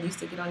decal, and you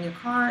stick it on your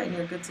car, and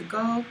you're good to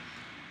go.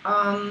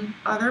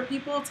 Other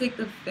people take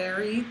the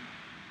ferry.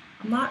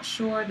 I'm not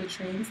sure the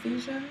train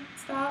station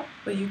stop,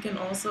 but you can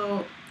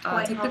also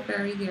take the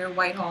ferry here,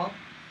 Whitehall.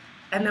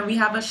 And then we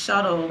have a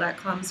shuttle that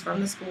comes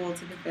from the school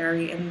to the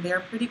ferry, and they're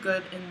pretty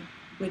good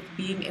with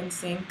being in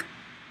sync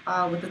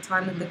with the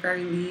time that the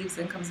ferry leaves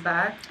and comes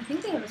back. I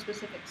think they have a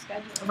specific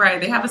schedule. Right,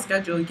 they have a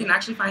schedule. You can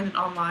actually find it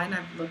online.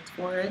 I've looked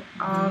for it.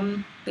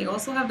 They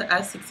also have the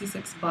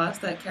S66 bus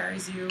that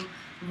carries you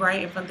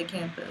right in front of the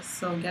campus.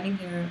 So getting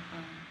here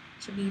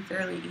should be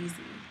fairly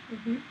easy.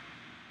 Mm-hmm.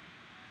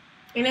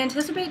 And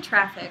anticipate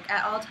traffic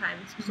at all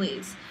times,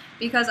 please,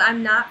 because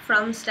I'm not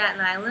from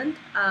Staten Island.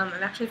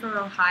 I'm actually from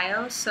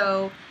Ohio,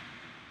 so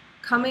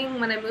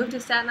when I moved to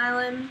Staten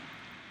Island,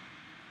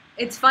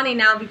 it's funny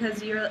now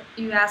because you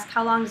ask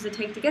how long does it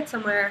take to get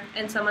somewhere,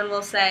 and someone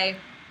will say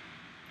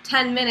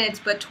 10 minutes,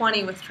 but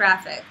 20 with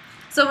traffic.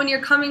 So when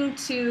you're coming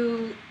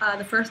to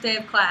the first day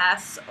of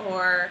class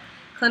or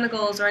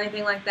clinicals or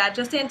anything like that,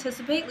 just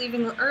anticipate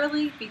leaving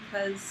early,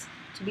 because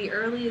to be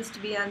early is to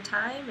be on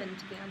time, and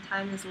to be on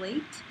time is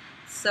late.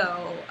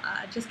 So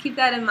just keep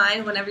that in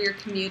mind whenever you're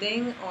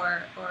commuting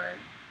or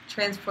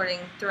transporting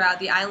throughout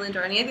the island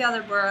or any of the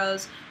other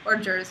boroughs or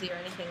Jersey or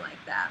anything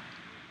like that.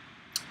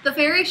 The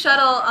ferry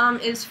shuttle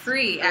is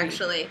free,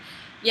 actually.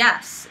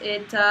 Yes,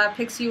 it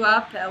picks you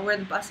up where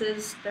the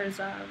buses, there's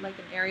like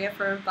an area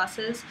for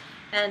buses,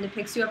 and it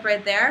picks you up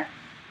right there.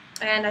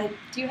 And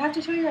do you have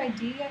to show your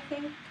ID, I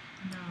think?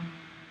 No.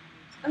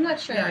 I'm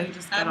not sure. Yeah, you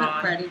just get Have on.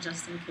 it ready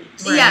just in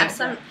case. Right.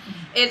 Yes,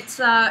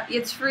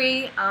 it's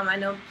free. I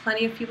know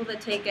plenty of people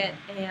that take it,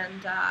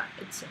 and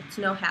it's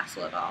no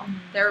hassle at all.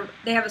 Mm-hmm.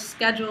 They have a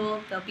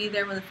schedule. They'll be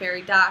there when the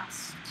ferry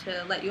docks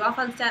to let you off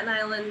on Staten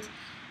Island,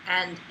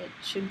 and it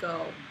should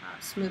go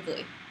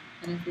smoothly.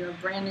 And if you're a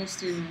brand new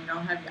student and you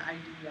don't have your ID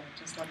yet,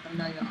 just let them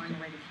know you're on your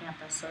way to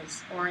campus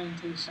as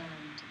orientation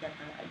and to get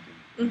the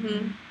ID.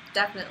 Mm-hmm.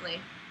 Definitely.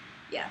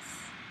 Yes.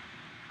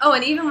 Oh,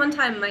 and even one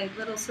time my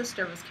little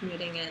sister was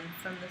commuting in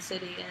from the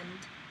city, and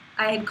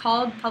I had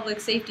called public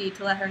safety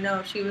to let her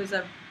know she was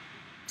a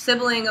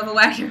sibling of a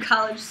Wagner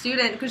College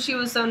student because she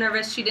was so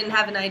nervous she didn't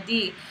have an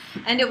ID,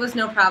 and it was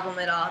no problem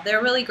at all.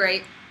 They're really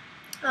great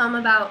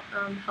about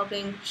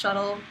helping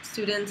shuttle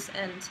students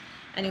and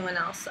anyone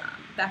else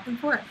back and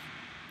forth.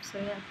 So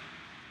yeah.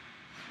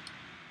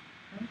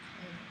 Okay.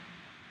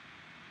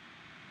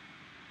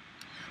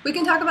 We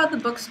can talk about the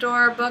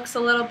bookstore books a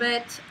little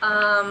bit.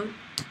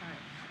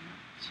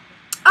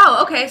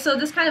 Oh, okay. So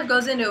this kind of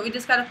goes into it. We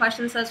just got a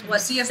question that says,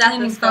 "What see us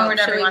leaning stethoscope forward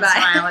should every we once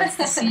in a buy?" while. It's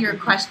to see your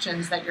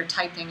questions that you're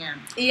typing in.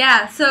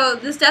 Yeah. So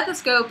the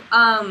stethoscope,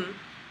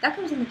 that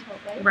comes in the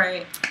tote, right?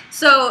 Right.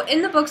 So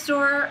in the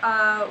bookstore,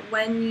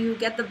 when you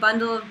get the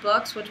bundle of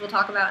books, which we'll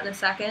talk about in a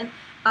second,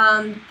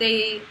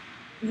 they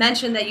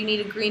mention that you need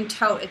a green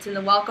tote. It's in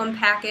the welcome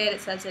packet.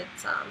 It says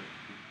it's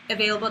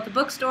available at the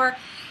bookstore.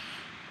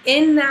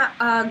 In that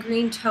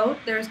green tote,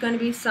 there's going to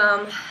be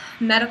some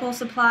medical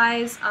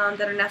supplies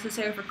that are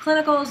necessary for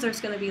clinicals.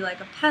 There's going to be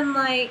like a pen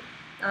light,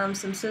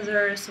 some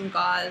scissors, some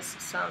gauze,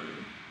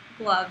 some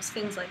gloves,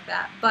 things like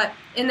that. But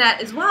in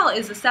that as well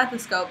is a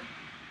stethoscope.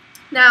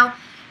 Now,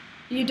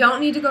 you don't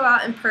need to go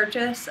out and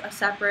purchase a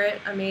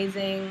separate,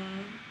 amazing,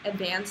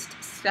 advanced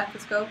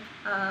stethoscope.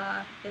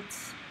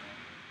 It's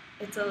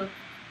a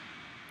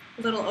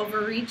little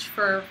overreach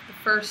for the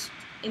first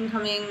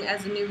incoming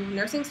as a new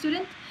nursing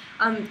student.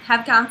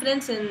 Have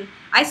confidence in,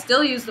 I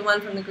still use the one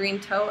from the green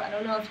tote. I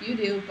don't know if you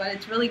do, but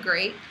it's really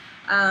great.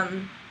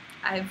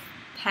 I've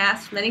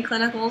passed many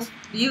clinicals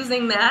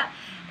using that,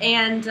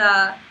 and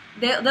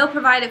they'll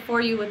provide it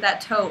for you with that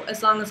tote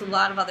as long as a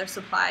lot of other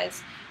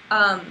supplies.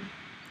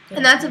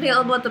 And that's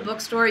available at the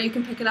bookstore. You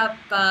can pick it up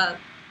the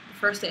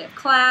first day of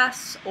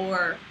class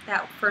or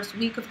that first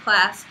week of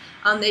class.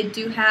 They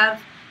do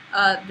have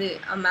the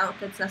amount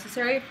that's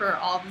necessary for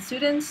all the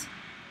students,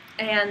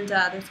 and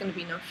there's going to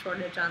be no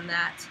shortage on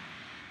that.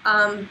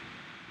 I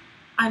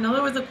know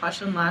there was a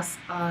question last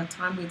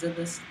time we did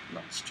this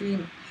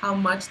stream, how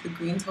much the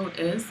green tote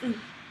is.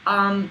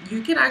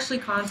 You can actually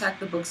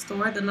contact the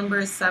bookstore. The number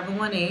is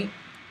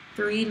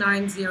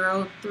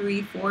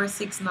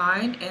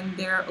 718-390-3469, and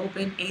they're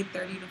open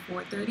 8:30 to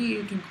 4:30.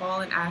 You can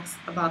call and ask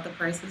about the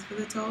prices for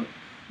the tote,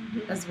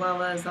 as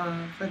well as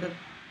for the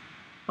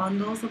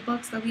bundles of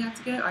books that we have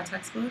to get, our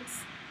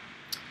textbooks.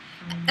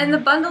 And the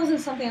bundles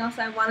is something else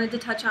I wanted to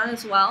touch on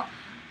as well.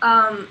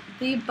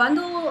 The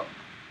bundle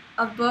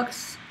of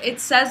books,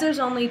 it says there's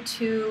only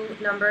 2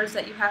 numbers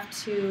that you have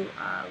to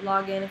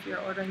log in if you're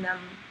ordering them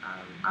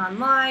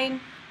online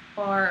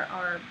or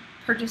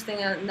purchasing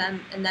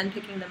them and then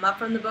picking them up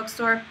from the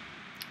bookstore.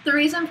 The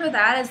reason for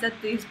that is that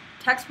these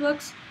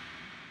textbooks,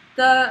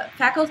 the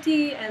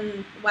faculty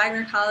and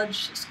Wagner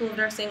College School of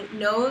Nursing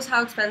knows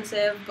how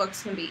expensive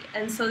books can be,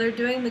 and so they're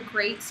doing the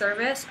great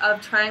service of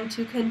trying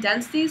to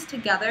condense these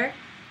together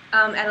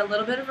at a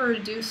little bit of a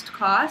reduced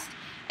cost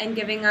and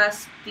giving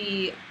us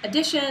the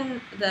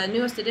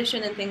newest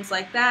edition and things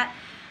like that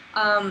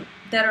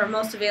that are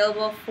most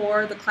available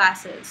for the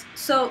classes.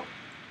 So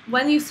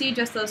when you see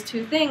just those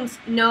 2 things,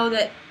 know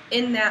that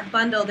in that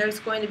bundle there's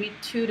going to be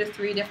 2 to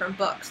 3 different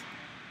books.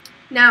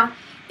 Now,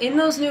 in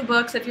those new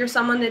books, if you're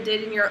someone that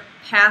did in your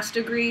past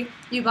degree,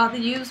 you bought the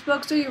used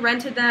books or you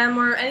rented them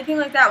or anything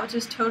like that, which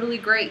is totally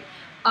great.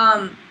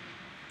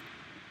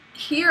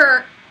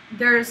 Here,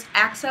 there's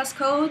access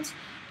codes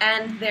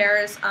and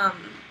there's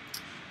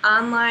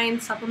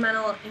online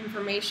supplemental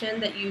information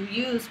that you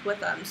use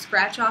with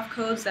scratch-off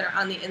codes that are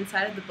on the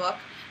inside of the book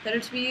that are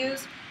to be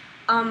used.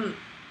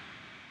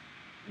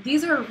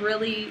 These are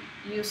really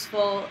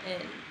useful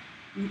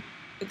in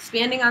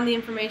expanding on the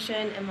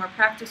information and more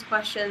practice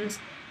questions.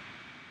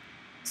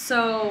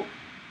 So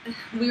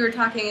we were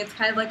talking, it's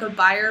kind of like a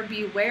buyer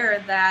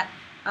beware that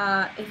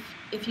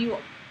if you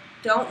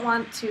don't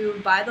want to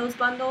buy those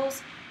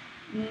bundles,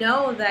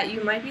 know that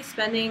you might be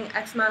spending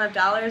X amount of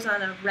dollars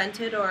on a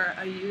rented or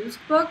a used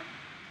book,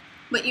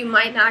 but you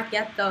might not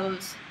get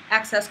those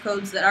access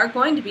codes that are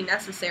going to be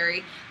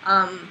necessary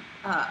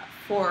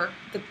for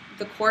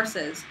the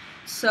courses.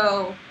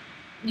 So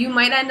you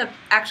might end up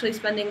actually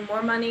spending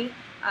more money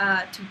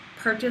to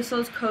purchase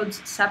those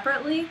codes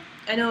separately.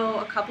 I know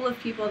a couple of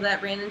people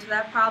that ran into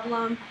that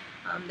problem.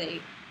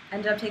 They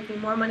ended up taking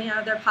more money out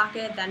of their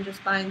pocket than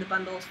just buying the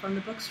bundles from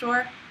the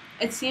bookstore.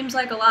 It seems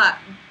like a lot.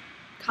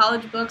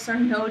 College books are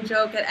no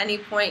joke at any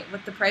point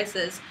with the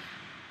prices,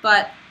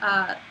 but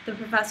the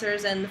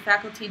professors and the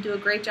faculty do a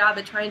great job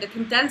at trying to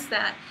condense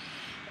that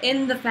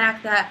in the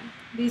fact that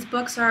these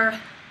books are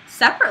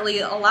separately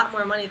a lot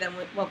more money than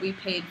what we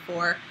paid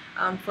for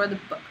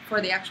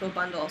the actual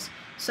bundles.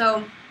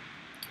 So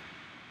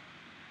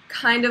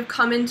kind of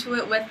come into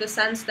it with the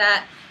sense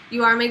that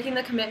you are making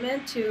the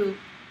commitment to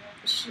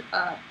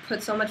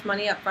put so much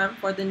money up front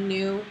for the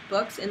new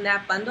books in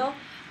that bundle.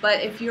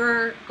 But if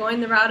you're going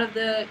the route of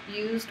the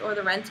used or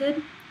the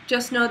rented,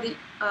 just know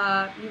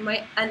that you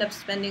might end up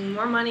spending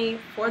more money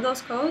for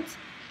those codes,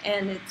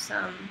 and it's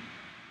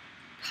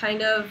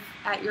kind of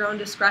at your own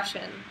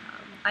discretion.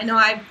 I know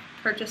I've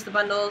purchased the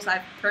bundles,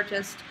 I've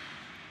purchased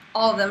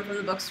all of them from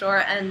the bookstore,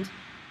 and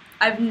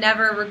I've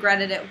never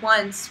regretted it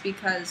once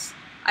because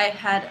I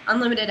had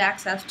unlimited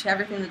access to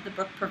everything that the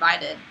book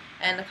provided,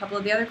 and a couple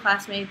of the other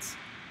classmates,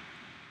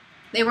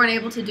 they weren't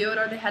able to do it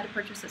or they had to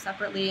purchase it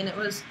separately, and it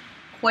was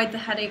quite the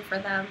headache for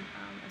them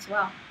as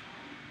well.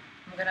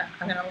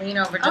 I'm gonna lean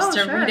over just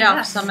to read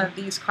out some of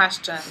these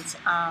questions.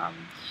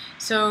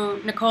 So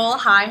Nicole,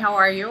 hi, how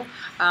are you?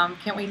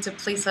 Can't wait to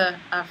place a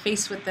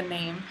face with the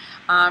name.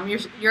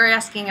 You're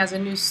asking, as a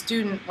new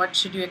student, what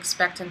should you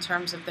expect in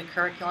terms of the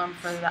curriculum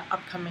for the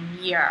upcoming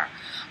year?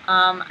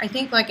 I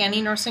think like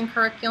any nursing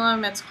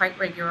curriculum, it's quite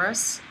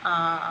rigorous.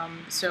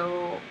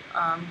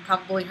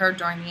 Probably heard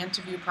during the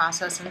interview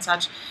process and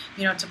such,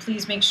 to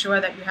please make sure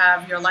that you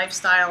have your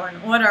lifestyle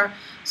in order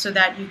so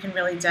that you can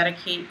really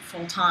dedicate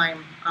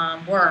full-time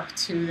work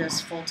to this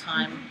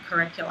full-time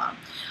curriculum.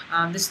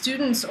 The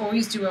students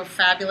always do a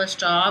fabulous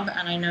job,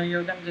 and I know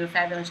you're going to do a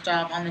fabulous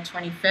job on the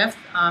 25th.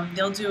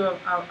 They'll do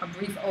a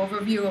brief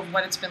overview of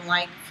what it's been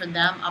like for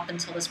them up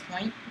until this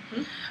point.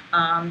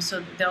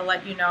 So they'll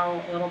let you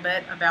know a little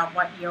bit about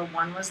what year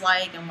one was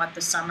like and what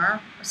the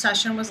summer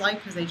session was like,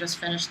 because they just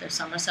finished their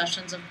summer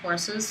sessions of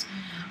courses.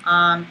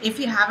 If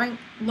you haven't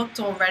looked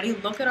already,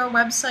 look at our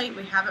website.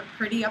 We have it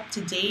pretty up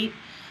to date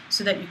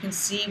so that you can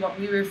see what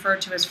we refer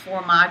to as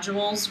 4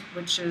 modules,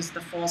 which is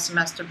the fall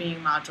semester being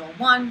Module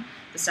 1,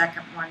 the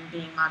second one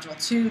being Module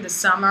 2, the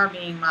summer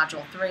being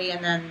Module 3,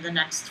 and then the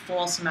next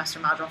fall semester,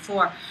 Module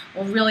 4,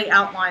 will really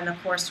outline the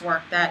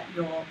coursework that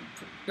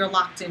you're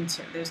locked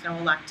into. There's no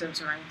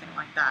electives or anything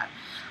like that.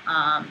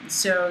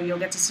 So you'll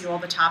get to see all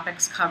the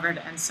topics covered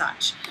and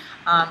such.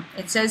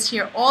 It says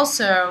here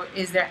also,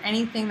 is there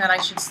anything that I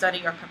should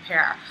study or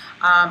prepare?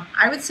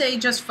 I would say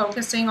just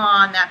focusing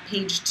on that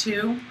page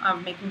 2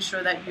 of making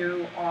sure that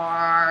you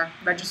are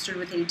registered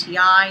with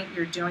ATI,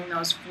 you're doing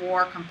those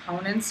 4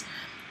 components.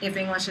 If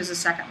English is a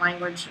second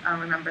language,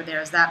 remember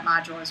there's that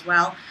module as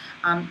well.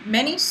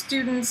 Many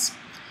students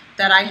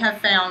that I have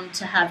found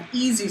to have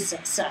easy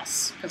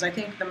success, because I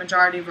think the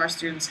majority of our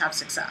students have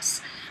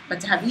success,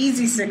 but to have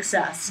easy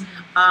success,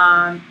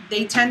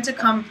 they tend to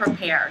come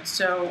prepared.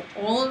 So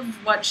all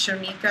of what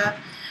Shonika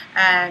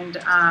and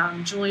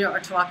Julia are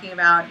talking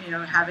about,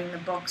 having the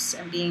books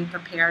and being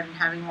prepared and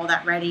having all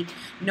that ready,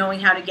 knowing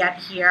how to get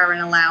here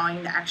and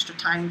allowing the extra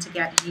time to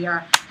get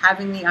here,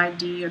 having the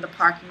ID or the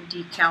parking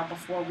decal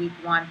before week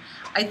 1,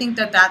 I think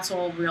that that's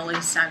all really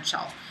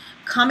essential.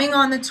 Coming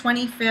on the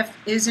 25th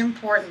is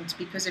important,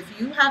 because if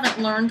you haven't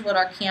learned what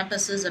our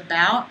campus is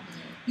about,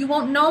 you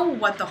won't know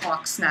what the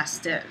Hawk's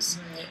Nest is.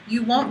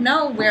 You won't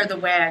know where the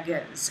WAG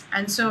is.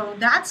 And so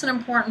that's an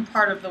important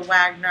part of the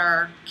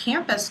Wagner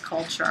campus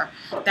culture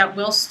that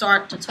we'll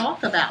start to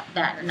talk about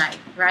that night,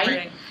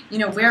 right?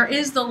 Where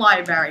is the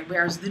library?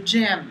 Where's the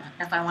gym?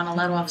 If I want to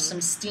let off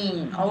some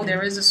steam. Oh,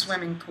 there is a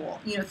swimming pool.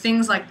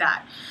 Things like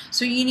that.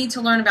 So you need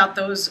to learn about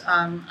those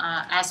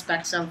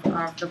aspects of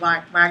the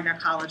Wagner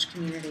College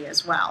community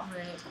as well.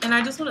 Right. And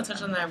I just want to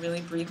touch on that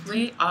really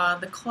briefly.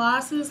 The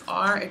classes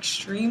are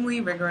extremely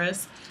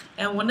rigorous.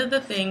 And one of the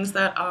things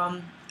that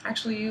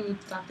actually you,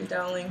 Dr.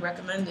 Dowling,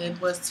 recommended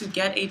was to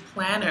get a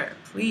planner,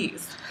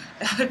 please.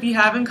 If you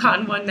haven't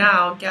gotten one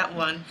now, get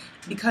one,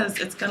 because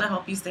it's going to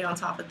help you stay on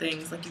top of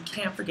things. Like, you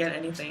can't forget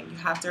anything. You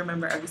have to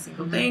remember every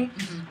single thing,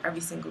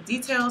 every single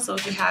detail. So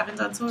if you haven't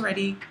done so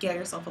already, get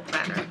yourself a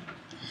planner.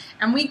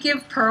 And we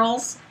give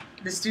pearls.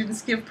 The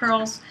students give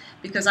pearls,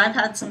 because I've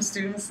had some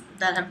students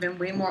that have been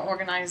way more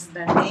organized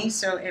than me.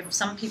 So if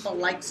some people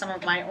like some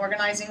of my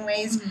organizing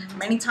ways,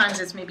 many times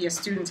it's maybe a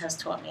student has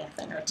taught me a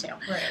thing or 2.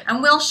 Right.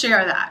 And we'll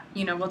share that.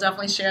 We'll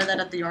definitely share that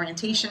at the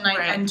orientation night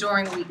and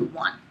during week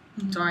 1.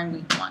 During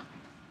week 1.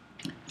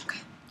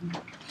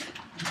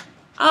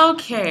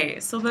 Okay,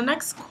 so the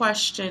next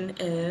question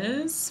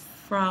is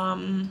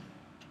from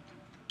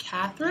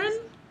Catherine.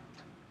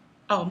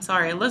 Oh, I'm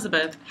sorry,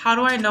 Elizabeth. How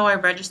do I know I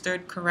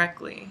registered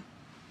correctly?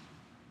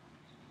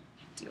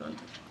 Do you want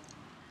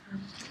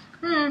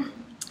to?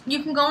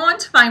 You can go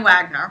onto My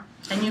Wagner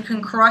and you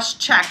can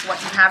cross-check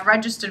what you have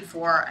registered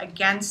for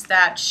against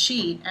that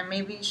sheet. And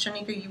maybe,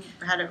 Shanika, you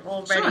had it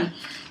all ready Sure.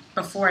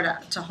 before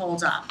to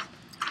hold up.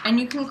 And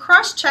you can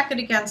cross-check it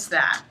against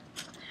that.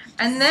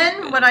 And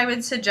then what I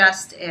would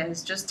suggest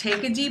is just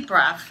take a deep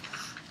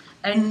breath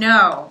and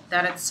know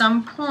that at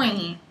some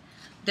point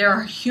there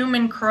are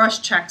human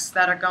cross-checks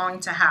that are going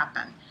to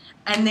happen.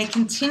 And they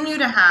continue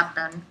to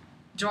happen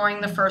during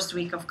the first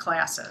week of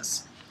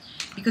classes.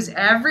 Because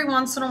every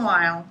once in a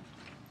while,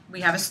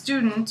 we have a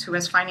student who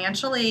has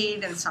financial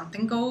aid and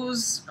something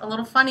goes a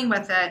little funny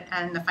with it,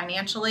 and the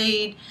financial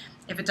aid,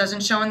 if it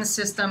doesn't show in the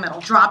system,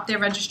 it'll drop their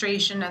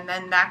registration, and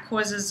then that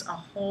causes a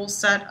whole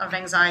set of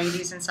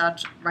anxieties and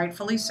such,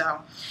 rightfully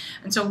so.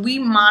 And so we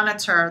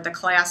monitor the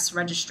class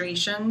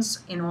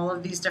registrations in all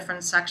of these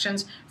different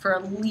sections for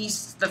at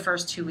least the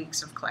first 2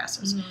 weeks of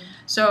classes. Mm-hmm.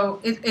 So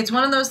it's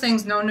one of those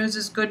things, no news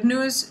is good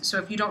news. So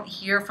if you don't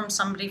hear from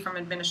somebody from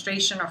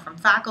administration or from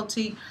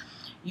faculty,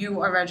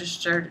 you are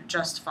registered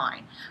just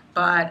fine.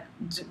 But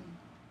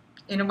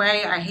in a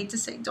way, I hate to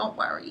say don't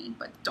worry,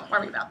 but don't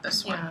worry about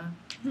this one. Yeah,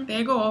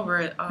 they go over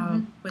it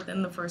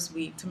within the first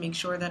week to make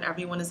sure that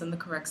everyone is in the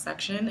correct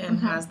section and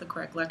has the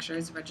correct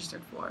lectures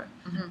registered for.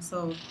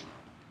 So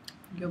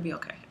you'll be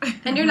okay.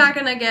 And you're not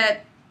going to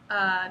get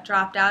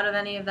dropped out of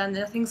any of them.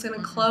 Nothing's going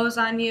to close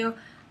on you.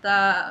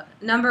 The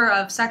number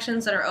of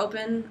sections that are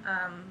open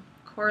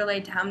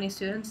correlate to how many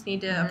students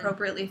need to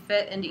appropriately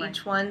fit into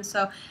each one.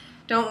 So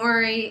don't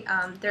worry,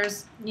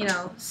 there's,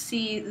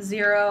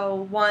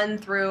 C0, 1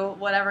 through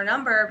whatever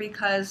number,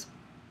 because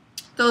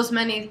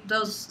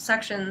those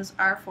sections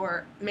are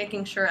for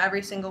making sure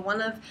every single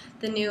one of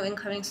the new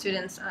incoming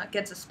students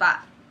gets a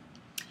spot.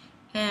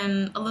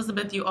 And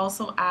Elizabeth, you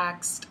also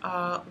asked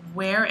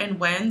where and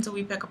when do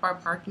we pick up our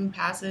parking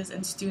passes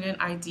and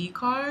student ID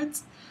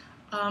cards?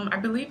 I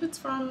believe it's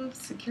from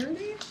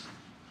security office.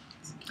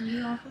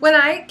 When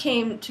I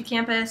came to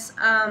campus,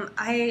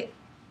 I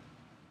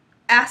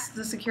asked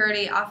the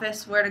security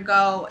office where to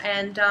go,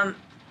 and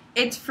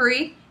it's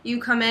free.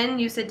 You come in,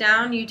 you sit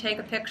down, you take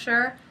a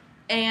picture,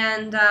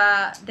 and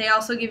they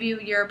also give you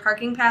your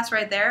parking pass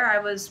right there. I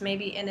was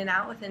maybe in and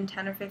out within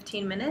 10 or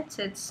 15 minutes.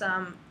 It's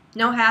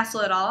no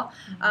hassle at all.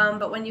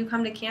 But when you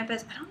come to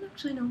campus, I don't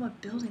actually know what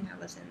building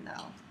I was in,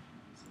 though.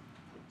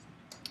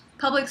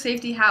 Public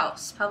Safety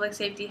House. Public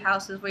Safety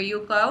House is where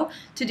you go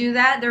to do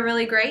that. They're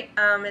really great.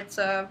 It's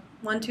a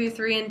 1, 2,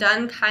 3 and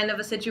done kind of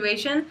a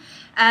situation,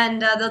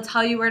 and they'll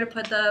tell you where to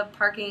put the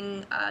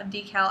parking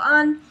decal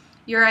on.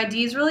 Your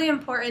ID is really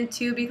important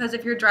too, because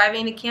if you're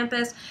driving to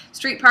campus,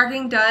 street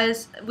parking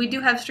we do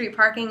have street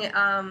parking,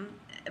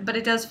 but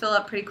it does fill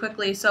up pretty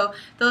quickly. So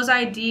those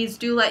IDs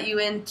do let you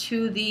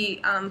into the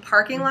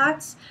parking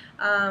lots,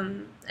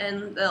 and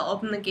they'll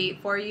open the gate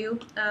for you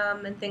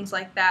and things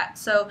like that.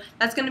 So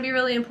that's going to be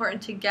really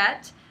important to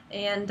get.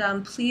 And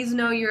please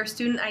know your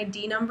student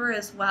ID number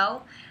as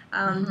well.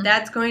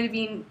 That's going to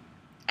be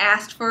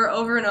asked for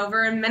over and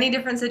over in many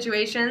different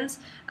situations.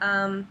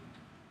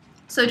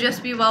 So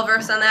just be well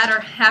versed on that, or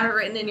have it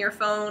written in your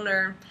phone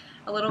or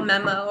a little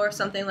memo or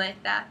something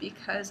like that,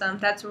 because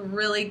that's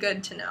really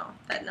good to know,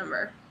 that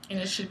number. And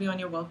it should be on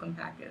your welcome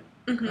packet,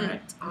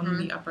 correct? On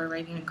the upper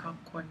right-hand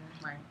corner.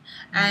 Right.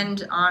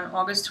 And on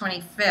August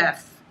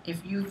 25th,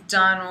 if you've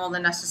done all the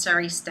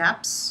necessary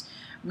steps,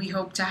 we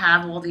hope to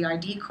have all the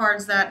ID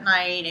cards that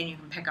night, and you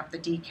can pick up the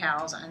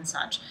decals and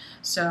such.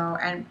 So,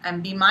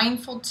 and be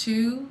mindful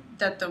too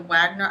that the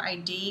Wagner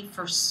ID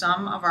for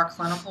some of our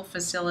clinical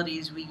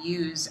facilities we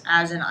use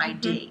as an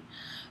ID.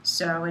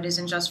 So it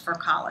isn't just for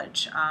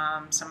college.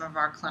 Some of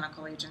our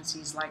clinical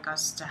agencies like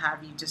us to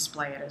have you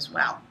display it as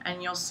well.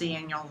 And you'll see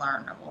and you'll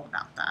learn all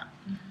about that.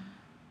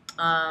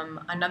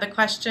 Another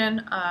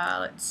question,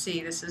 let's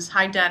see, this is,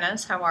 hi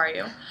Dennis, how are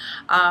you?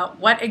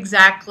 What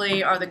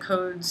exactly are the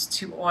codes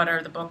to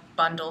order the book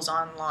bundles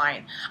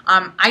online?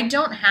 I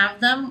don't have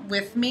them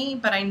with me,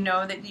 but I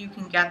know that you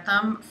can get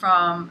them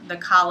from the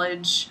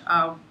college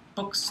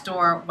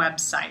bookstore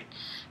website.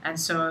 And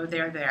so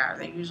they're there.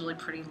 They're usually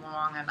pretty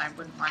long, and I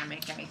wouldn't want to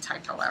make any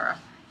typo error.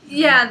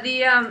 Yeah,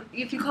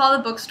 if you call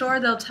the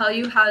bookstore, they'll tell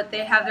you how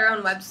they have their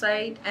own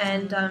website,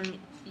 and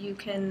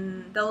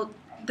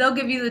they'll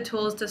give you the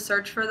tools to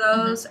search for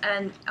those,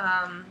 and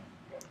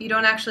you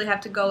don't actually have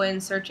to go in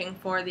searching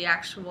for the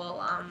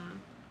actual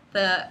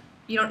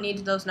you don't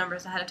need those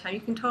numbers ahead of time.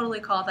 You can totally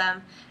call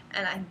them,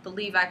 and I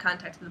believe I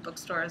contacted the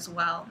bookstore as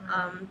well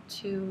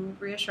to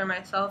reassure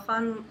myself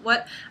on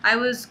what I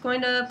was going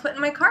to put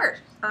in my cart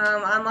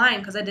online,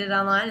 because I did it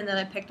online, and then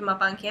I picked them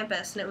up on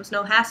campus, and it was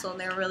no hassle, and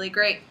they were really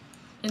great.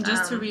 And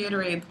just to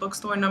reiterate, the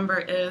bookstore number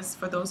is,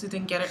 for those who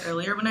didn't get it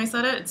earlier when I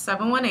said it, it's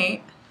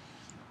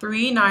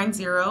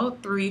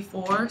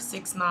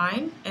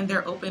 718-390-3469, and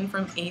they're open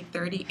from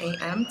 8:30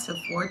 a.m. to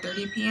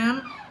 4:30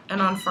 p.m. And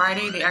on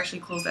Friday, they actually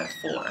close at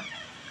 4.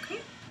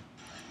 Okay.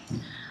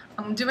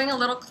 I'm doing a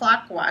little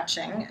clock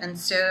watching, and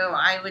so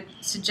I would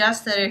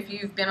suggest that if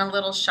you've been a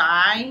little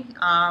shy,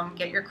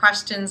 get your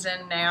questions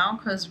in now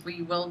because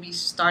we will be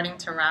starting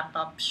to wrap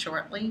up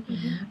shortly.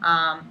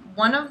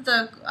 One of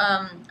the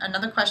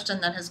another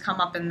question that has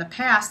come up in the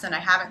past, and I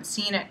haven't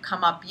seen it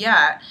come up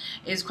yet,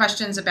 is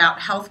questions about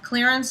health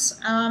clearance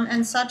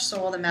and such,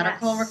 so all the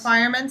medical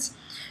requirements.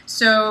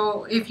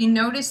 So if you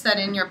notice that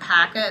in your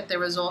packet there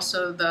was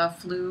also the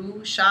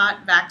flu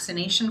shot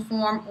vaccination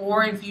form,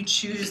 or if you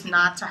choose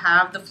not to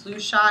have the flu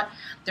shot,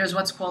 there's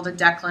what's called a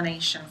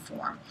declination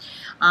form.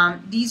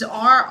 These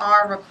are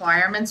our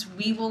requirements.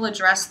 We will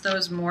address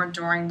those more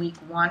during week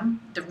 1.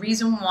 The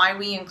reason why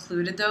we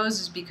included those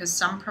is because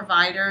some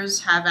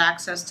providers have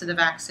access to the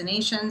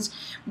vaccinations.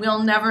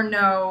 We'll never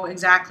know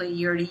exactly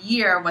year to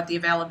year what the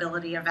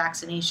availability of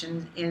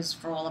vaccination is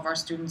for all of our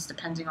students,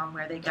 depending on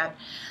where they get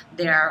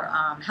their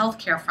health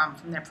care from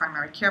their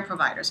primary care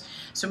providers.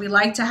 So we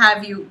like to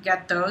have you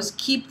get those.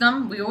 Keep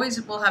them. We always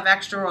will have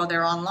extra, or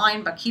they're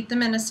online, but keep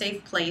them in a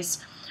safe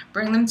place.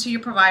 Bring them to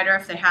your provider.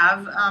 If they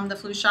have the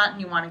flu shot and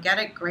you want to get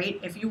it, great.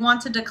 If you want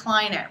to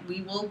decline it,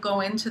 we will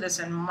go into this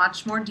in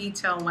much more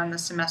detail when the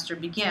semester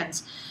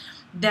begins.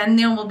 Then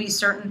there will be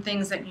certain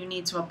things that you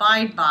need to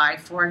abide by.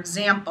 For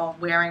example,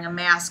 wearing a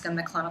mask in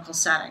the clinical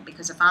setting,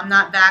 because if I'm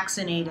not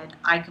vaccinated,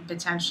 I could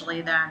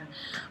potentially then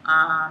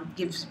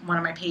give one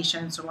of my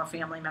patients or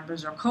family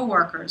members or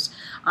coworkers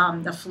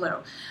the flu.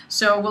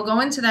 So we'll go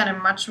into that in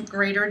much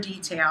greater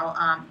detail.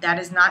 That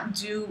is not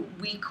due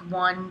week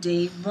 1,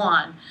 day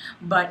 1,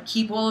 but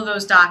keep all of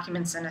those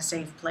documents in a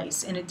safe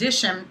place. In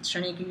addition,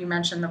 Shanika, you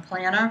mentioned the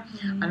planner.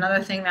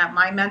 Another thing that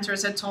my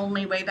mentors had told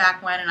me way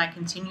back when, and I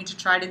continue to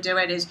try to do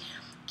it, is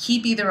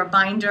keep either a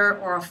binder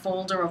or a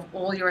folder of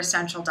all your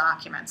essential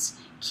documents.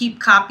 Keep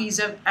copies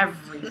of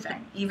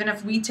everything. Even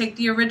if we take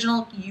the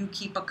original, you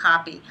keep a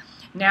copy.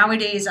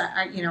 Nowadays,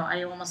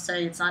 I almost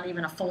say it's not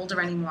even a folder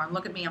anymore.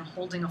 Look at me, I'm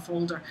holding a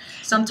folder.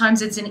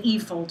 Sometimes it's an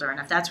e-folder, and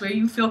if that's where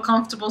you feel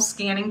comfortable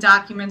scanning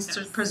documents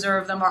to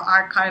preserve them or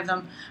archive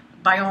them,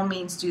 by all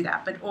means do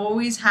that. But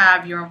always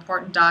have your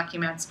important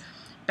documents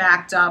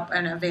backed up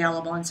and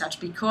available and such,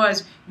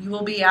 because you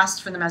will be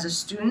asked for them as a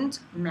student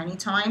many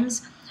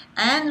times.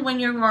 And when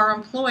you are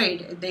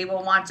employed, they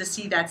will want to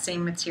see that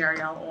same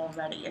material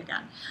already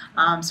again.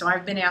 So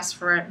I've been asked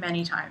for it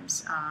many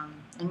times.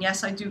 And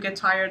yes, I do get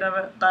tired of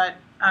it, but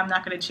I'm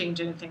not going to change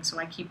anything, so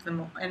I keep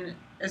them in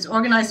as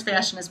organized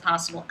fashion as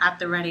possible at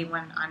the ready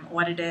when I'm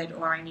audited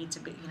or I need to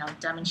be,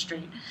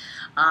 demonstrate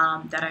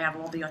that I have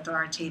all the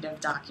authoritative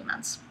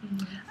documents.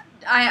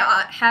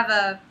 I have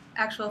a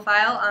actual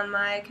file on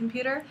my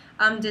computer.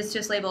 It's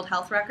just labeled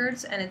health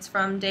records, and it's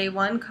from day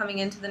 1 coming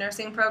into the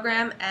nursing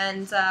program,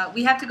 and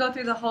we have to go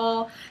through the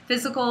whole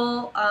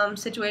physical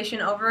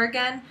situation over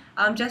again,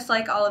 just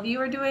like all of you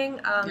are doing.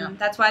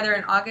 That's why they're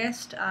in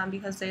August,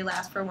 because they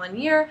last for 1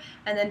 year,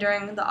 and then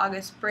during the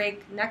August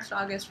break, next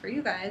August for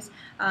you guys,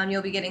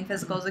 you'll be getting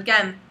physicals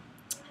again.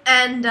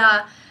 And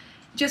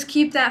just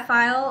keep that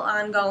file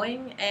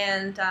ongoing,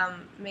 and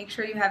make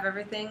sure you have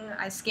everything.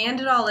 I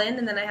scanned it all in,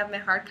 and then I have my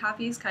hard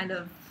copies kind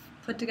of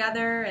put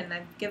together, and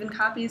I've given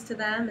copies to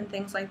them and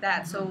things like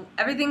that. So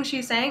everything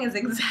she's saying is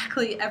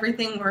exactly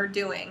everything we're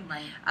doing.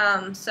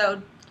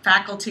 So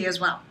faculty as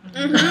well.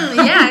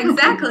 Yeah,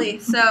 exactly.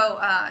 So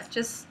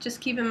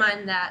just keep in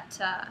mind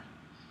that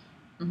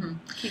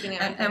keeping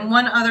everything. And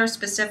one other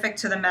specific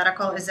to the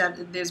medical is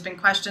that there's been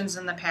questions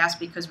in the past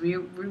because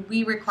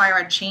we require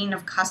a chain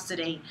of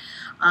custody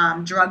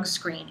drug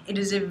screen. It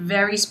is a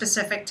very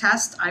specific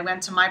test. I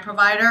went to my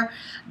provider.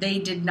 They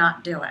did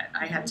not do it.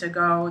 I had to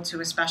go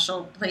to a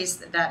special place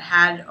that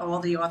had all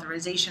the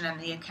authorization and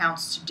the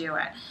accounts to do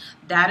it.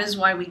 That is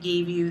why we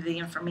gave you the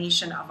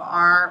information of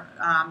our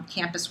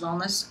campus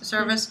wellness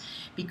service,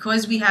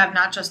 because we have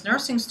not just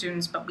nursing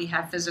students, but we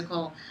have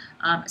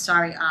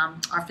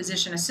our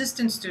physician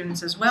assistant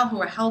students as well,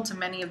 who are held to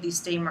many of these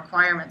same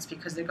requirements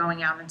because they're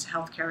going out into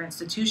healthcare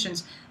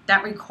institutions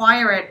that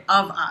require it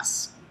of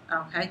us.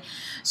 Okay,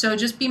 so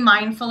just be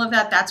mindful of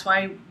that. That's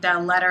why the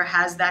letter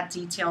has that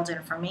detailed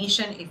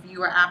information. If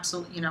you are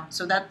absolutely,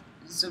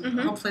 so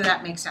hopefully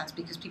that makes sense,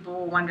 because people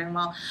were wondering,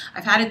 well,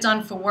 I've had it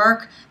done for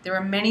work. There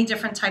are many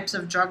different types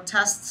of drug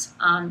tests,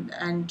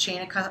 and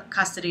chain of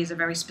custody is a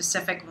very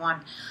specific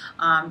one.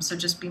 So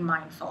just be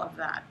mindful of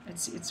that.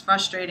 It's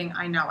frustrating.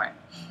 I know it.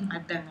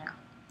 I've been there.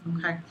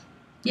 Okay.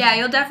 Yeah,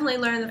 you'll definitely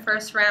learn the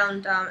first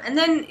round, and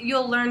then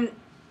you'll learn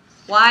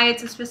why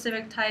it's a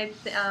specific type,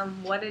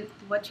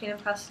 what chain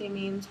of custody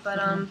means.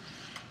 But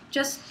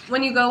just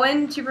when you go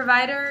into your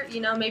provider,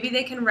 maybe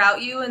they can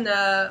route you in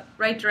the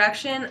right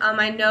direction.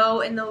 I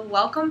know in the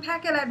welcome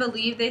packet, I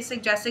believe they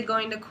suggested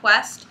going to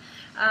Quest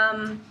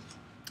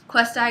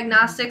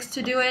Diagnostics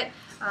to do it.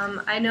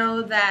 I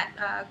know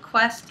that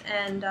Quest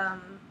and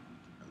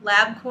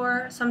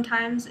LabCorp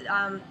sometimes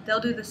they'll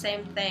do the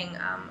same thing.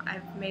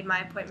 I've made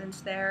my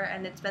appointments there,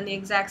 and it's been the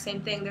exact same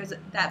thing. There's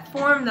that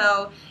form,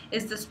 though,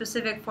 is the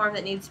specific form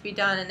that needs to be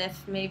done, and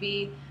if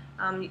maybe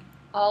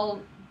all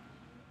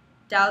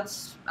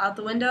doubts out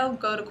the window,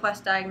 go to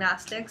Quest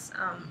Diagnostics.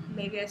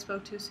 Maybe I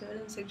spoke too soon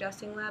in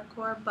suggesting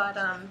LabCorp, but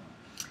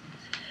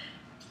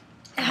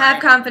have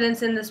Right.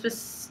 confidence in the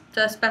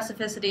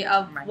specificity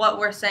of Right. what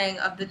we're saying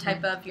of the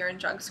type of urine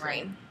drug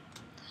screen.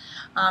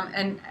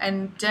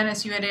 And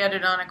Dennis, you had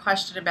added on a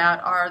question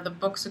about, are the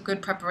books a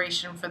good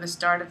preparation for the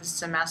start of the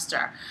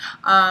semester?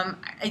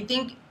 I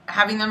think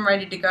having them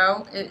ready to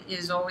go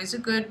is always a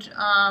good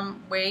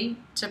way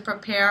to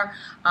prepare.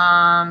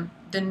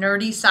 The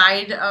nerdy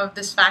side of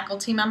this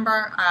faculty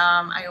member,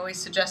 I always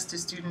suggest to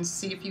students,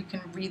 see if you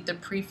can read the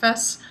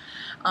preface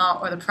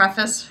or the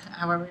preface,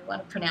 however you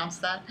want to pronounce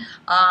that,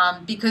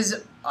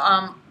 because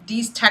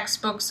these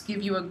textbooks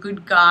give you a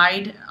good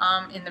guide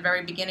in the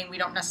very beginning. We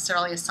don't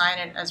necessarily assign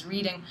it as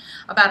reading,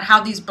 about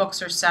how these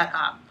books are set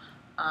up.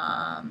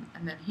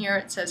 And then here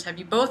it says, have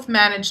you both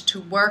managed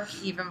to work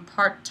even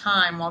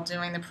part-time while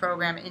doing the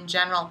program in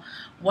general?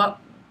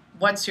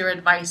 What's your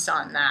advice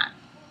on that?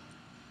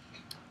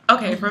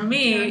 Okay, for Do you want to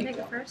me, take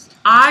it first?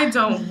 I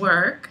don't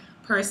work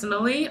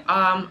personally.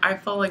 I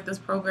felt like this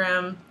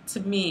program, to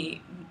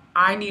me,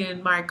 I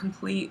needed my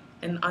complete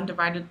and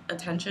undivided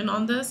attention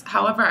on this.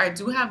 However, I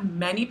do have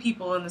many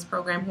people in this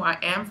program who I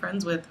am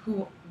friends with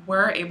who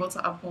were able to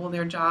uphold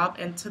their job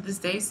and to this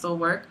day still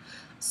work.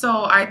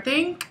 So I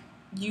think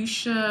you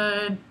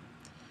should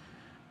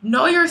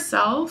know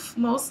yourself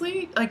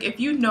mostly. Like, if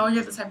you know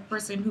you're the type of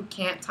person who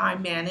can't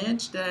time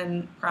manage,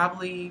 then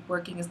probably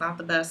working is not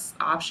the best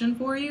option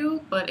for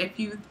you. But if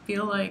you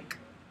feel like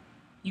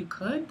you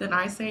could, then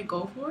I say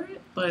go for it.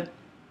 But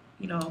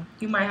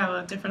you might have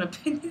a different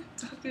opinion,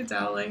 Dr.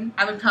 Dowling.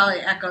 I would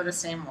probably echo the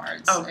same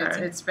words. Okay.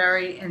 It's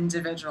very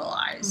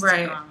individualized.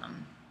 Right.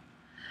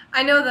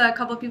 I know a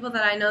couple people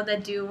that I know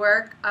that do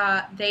work,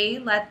 they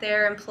let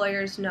their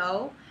employers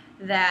know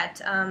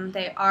that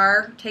they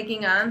are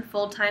taking on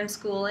full-time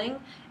schooling,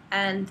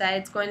 and that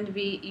it's going to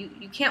be,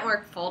 you can't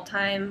work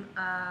full-time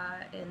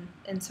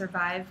and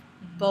survive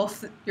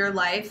both your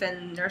life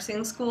and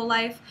nursing school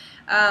life,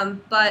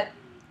 but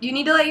you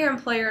need to let your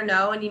employer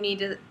know, and you need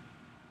to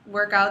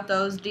work out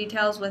those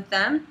details with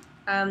them,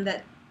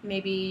 that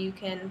maybe you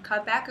can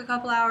cut back a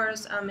couple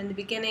hours in the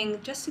beginning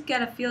just to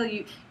get a feel.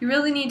 You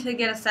really need to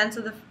get a sense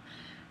of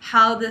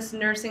how this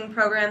nursing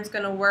program is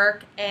going to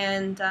work,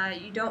 and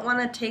you don't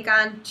want to take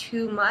on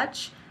too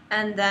much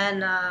and then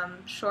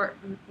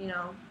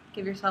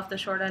give yourself the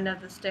short end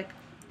of the stick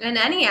in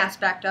any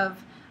aspect of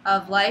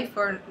life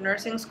or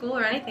nursing school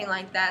or anything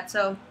like that.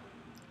 So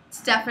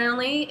it's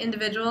definitely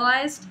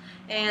individualized,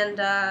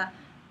 and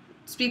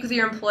speak with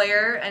your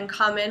employer and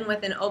come in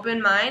with an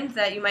open mind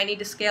that you might need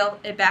to scale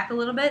it back a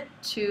little bit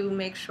to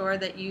make sure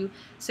that you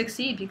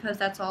succeed, because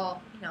that's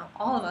all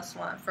all of us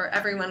want for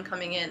everyone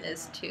coming in,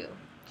 is to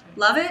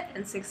love it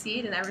and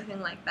succeed and everything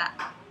like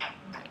that.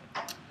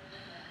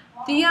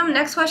 The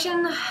next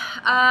question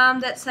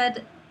that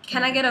said,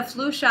 can I get a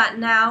flu shot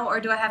now,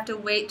 or do I have to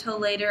wait till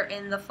later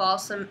in the fall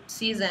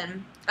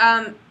season?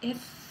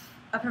 If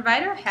a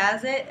provider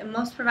has it, and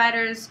most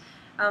providers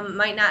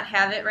might not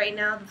have it right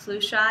now, the flu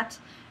shot.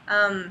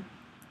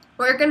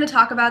 We're going to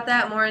talk about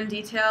that more in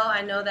detail.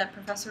 I know that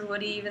Professor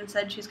Woody even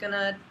said she's going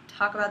to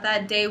talk about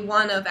that day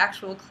one of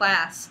actual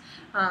class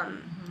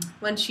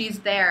when she's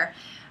there.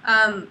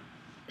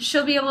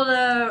 She'll be able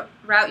to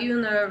route you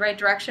in the right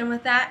direction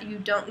with that. You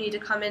don't need to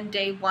come in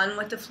day one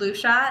with the flu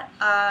shot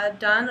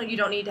done. You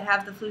don't need to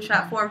have the flu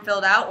shot form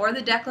filled out or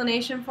the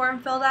declination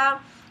form filled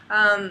out.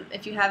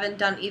 If you haven't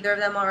done either of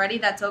them already,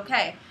 that's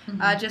okay.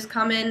 Just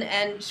come in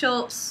and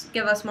she'll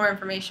give us more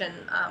information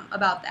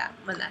about that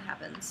when that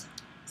happens.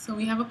 So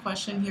we have a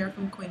question here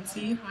from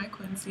Quincy. Hi,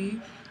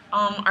 Quincy.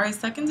 Are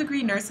second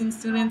degree nursing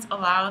students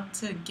allowed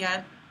to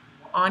get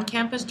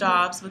on-campus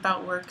jobs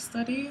without work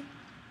study?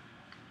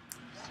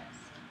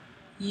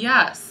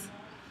 Yes.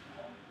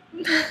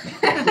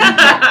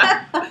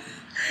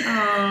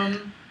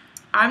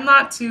 I'm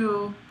not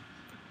too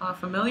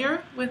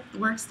familiar with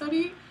work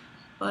study,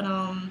 but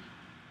who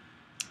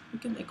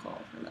can they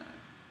call for that?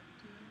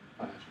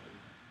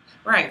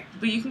 Right,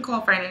 but you can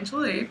call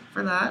financial aid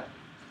for that.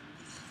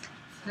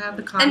 I have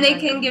the contact And they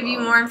can give info. you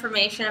more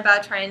information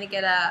about trying to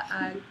get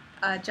a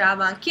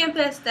job on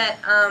campus that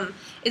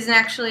isn't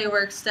actually a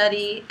work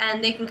study,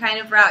 and they can kind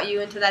of route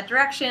you into that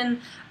direction.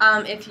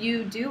 If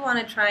you do want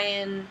to try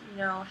and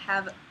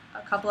have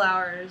a couple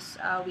hours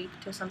a week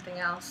to something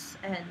else,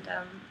 and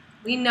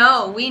we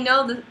know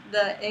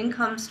the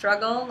income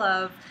struggle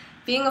of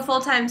being a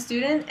full-time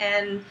student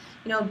and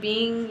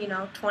being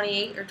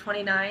 28 or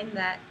 29,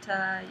 that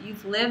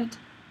you've lived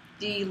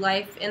the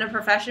life in a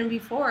profession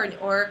before,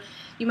 or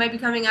you might be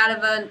coming out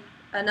of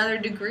another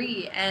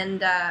degree,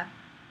 and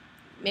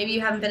maybe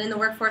you haven't been in the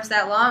workforce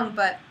that long,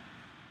 but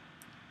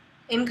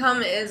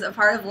income is a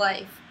part of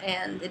life,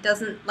 and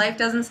life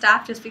doesn't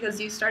stop just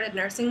because you started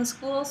nursing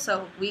school,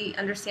 so we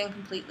understand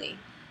completely.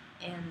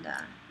 And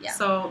yeah.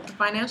 So the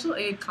financial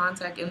aid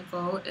contact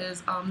info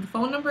is, the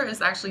phone number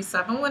is actually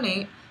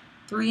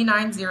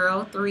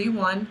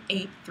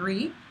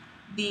 718-390-3183.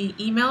 The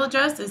email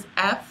address is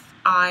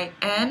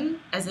fin,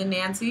 as in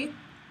Nancy,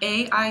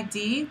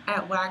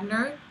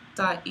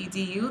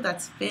 aid@wagner.edu.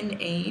 That's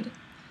FinAid.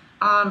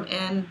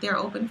 And they're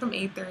open from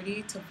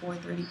 8:30 to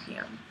 4:30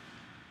 p.m.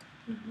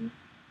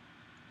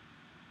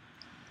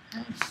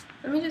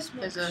 Let me just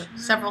make There's sure.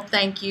 several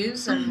thank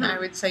yous, and I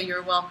would say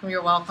you're welcome.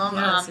 You're welcome.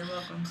 Yes, you're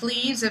welcome.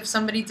 Please, if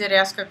somebody did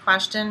ask a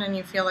question and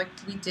you feel like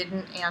we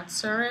didn't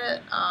answer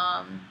it,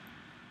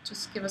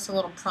 just give us a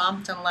little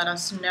prompt and let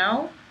us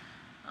know.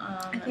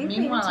 think And we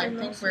meanwhile, I answered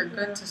think most we're of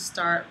good the- to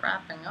start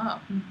wrapping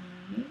up.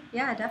 Mm-hmm.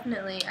 Yeah,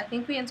 definitely. I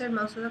think we answered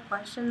most of the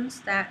questions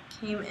that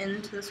came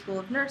into the School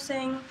of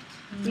Nursing.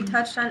 We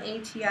touched on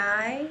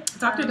ATI.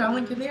 Dr.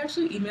 Dowling, can they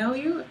actually email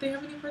you if they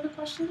have any further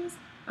questions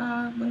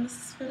when this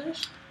is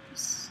finished?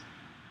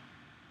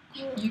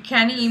 You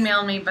can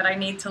email me, but I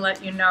need to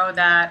let you know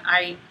that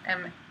I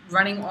am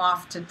running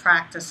off to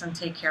practice and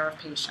take care of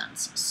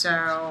patients. So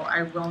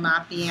I will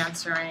not be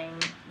answering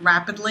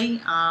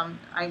rapidly.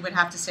 I would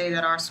have to say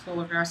that our School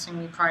of Nursing,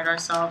 we pride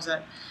ourselves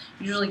at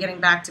usually getting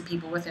back to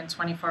people within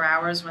 24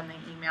 hours when they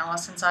email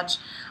us and such.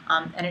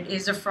 And it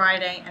is a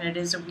Friday and it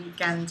is a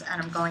weekend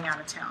and I'm going out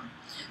of town.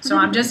 So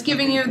I'm just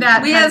giving you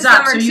that We heads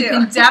have up. So summer you too.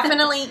 can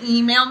definitely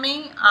email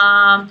me,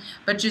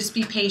 but just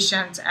be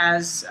patient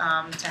as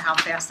to how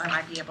fast I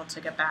might be able to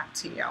get back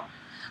to you.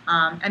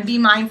 And be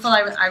mindful,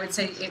 I would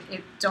say,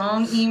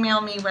 don't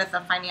email me with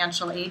a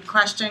financial aid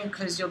question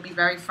because you'll be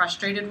very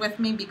frustrated with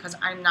me because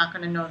I'm not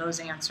going to know those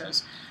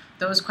answers.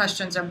 Those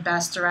questions are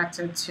best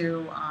directed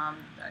to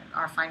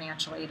our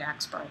financial aid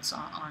experts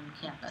on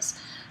campus.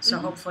 So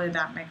hopefully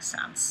that makes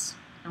sense.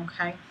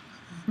 Okay?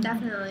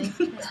 Definitely.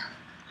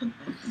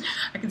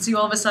 I can see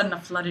all of a sudden a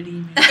flooded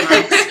email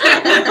box.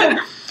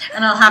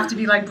 And I'll have to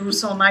be like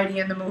Bruce Almighty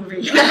in the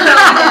movie.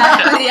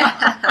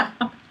 Yeah.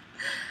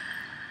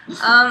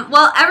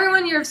 Well,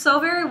 everyone, you're so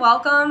very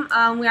welcome.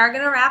 We are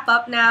going to wrap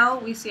up now.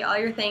 We see all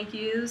your thank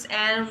yous,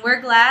 and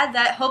we're glad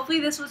that hopefully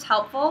this was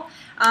helpful,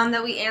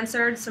 that we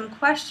answered some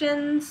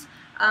questions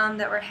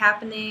that were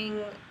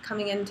happening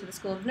coming into the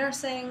School of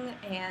Nursing,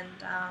 and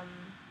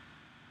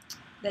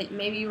that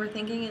maybe you were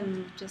thinking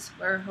and just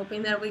were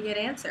hoping that we get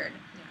answered.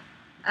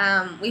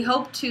 We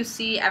hope to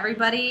see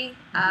everybody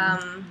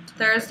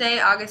Thursday,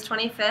 August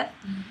 25th.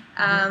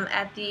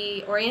 At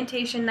the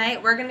orientation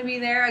night. We're going to be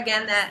there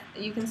again. That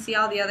you can see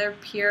all the other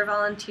peer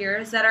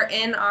volunteers that are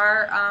in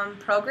our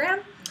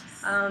program.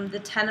 The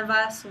 10 of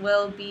us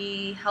will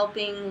be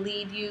helping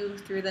lead you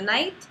through the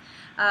night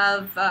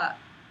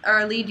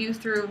or lead you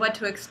through what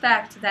to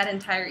expect that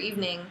entire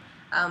evening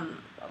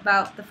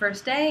about the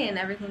first day and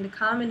everything to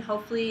come. And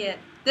hopefully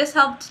this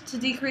helped to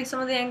decrease some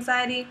of the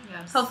anxiety.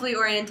 Yes. Hopefully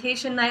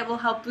orientation night will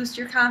help boost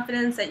your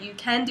confidence that you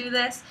can do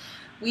this.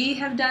 We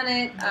have done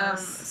it.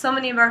 Yes. So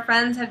many of our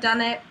friends have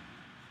done it.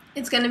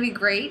 It's going to be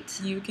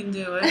great. You can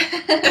do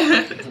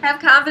it. Have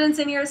confidence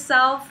in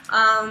yourself.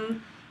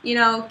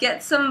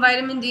 Get some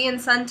vitamin D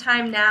and sun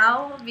time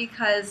now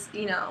because,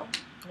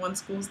 Once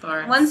school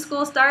starts. once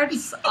school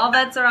starts, all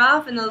bets are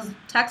off, and those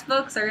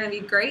textbooks are going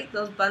to be great,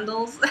 those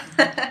bundles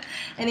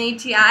and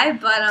ATI.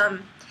 But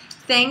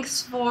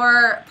thanks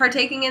for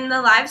partaking in the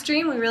live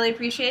stream. We really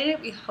appreciate it.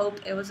 We hope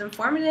it was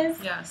informative.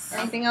 Yes.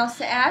 Anything else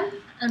to add?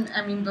 And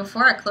I mean,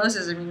 before it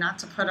closes, I mean, not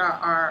to put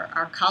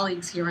our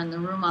colleagues here in the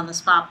room on the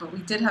spot, but we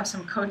did have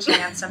some coaching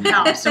and some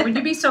help. So would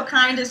you be so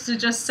kind as to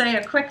just say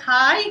a quick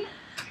hi,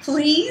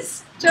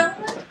 please,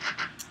 gentlemen?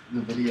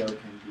 The video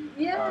can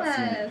be Yes.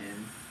 seen again.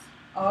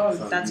 Oh,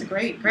 So that's you-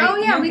 great. Oh,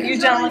 yeah, we can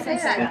you totally gentlemen say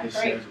can that. Make a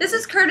Great. schedule. This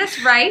is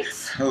Curtis Wright.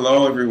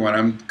 Hello, everyone.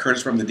 I'm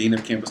Curtis from the Dean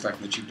of Campus Life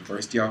and the Chief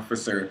Diversity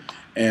Officer,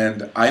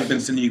 and I've been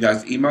sending you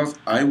guys emails.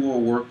 I will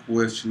work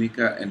with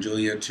Shanika and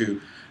Julia to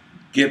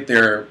get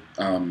their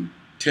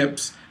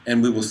tips,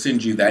 and we will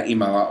send you that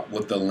email out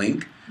with the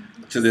link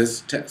to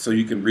this so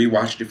you can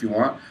rewatch it if you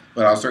want.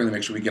 But I'll certainly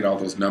make sure we get all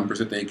those numbers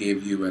that they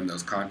gave you and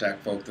those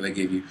contact folk that they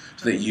gave you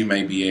so that you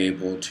may be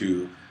able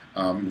to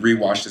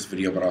rewatch this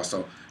video, but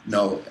also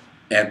know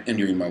in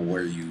your email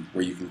where you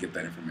can get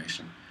that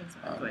information.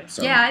 Exactly.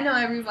 So, Yeah, I know.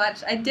 I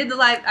rewatched. I did the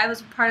live. I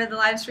was part of the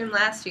live stream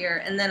last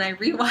year, and then I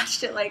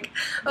rewatched it like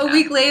a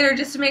week later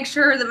just to make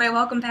sure that my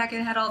welcome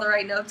packet had all the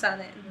right notes on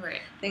it and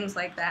Right. things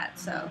like that.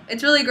 So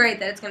it's really great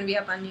that it's going to be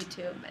up on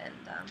YouTube and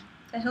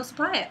that he'll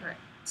supply it. Right.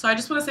 So I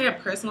just want to say a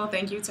personal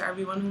thank you to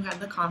everyone who had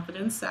the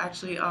confidence to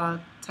actually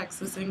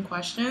text us in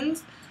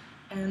questions.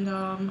 And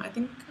I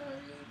think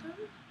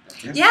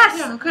Yes. Yes,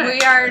 Yeah, okay.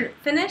 we are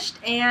finished,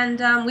 and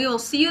we will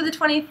see you the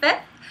 25th.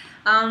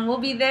 We'll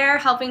be there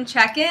helping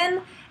check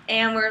in,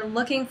 and we're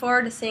looking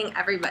forward to seeing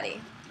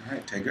everybody. All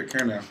right, take good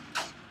care now.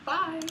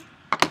 bye.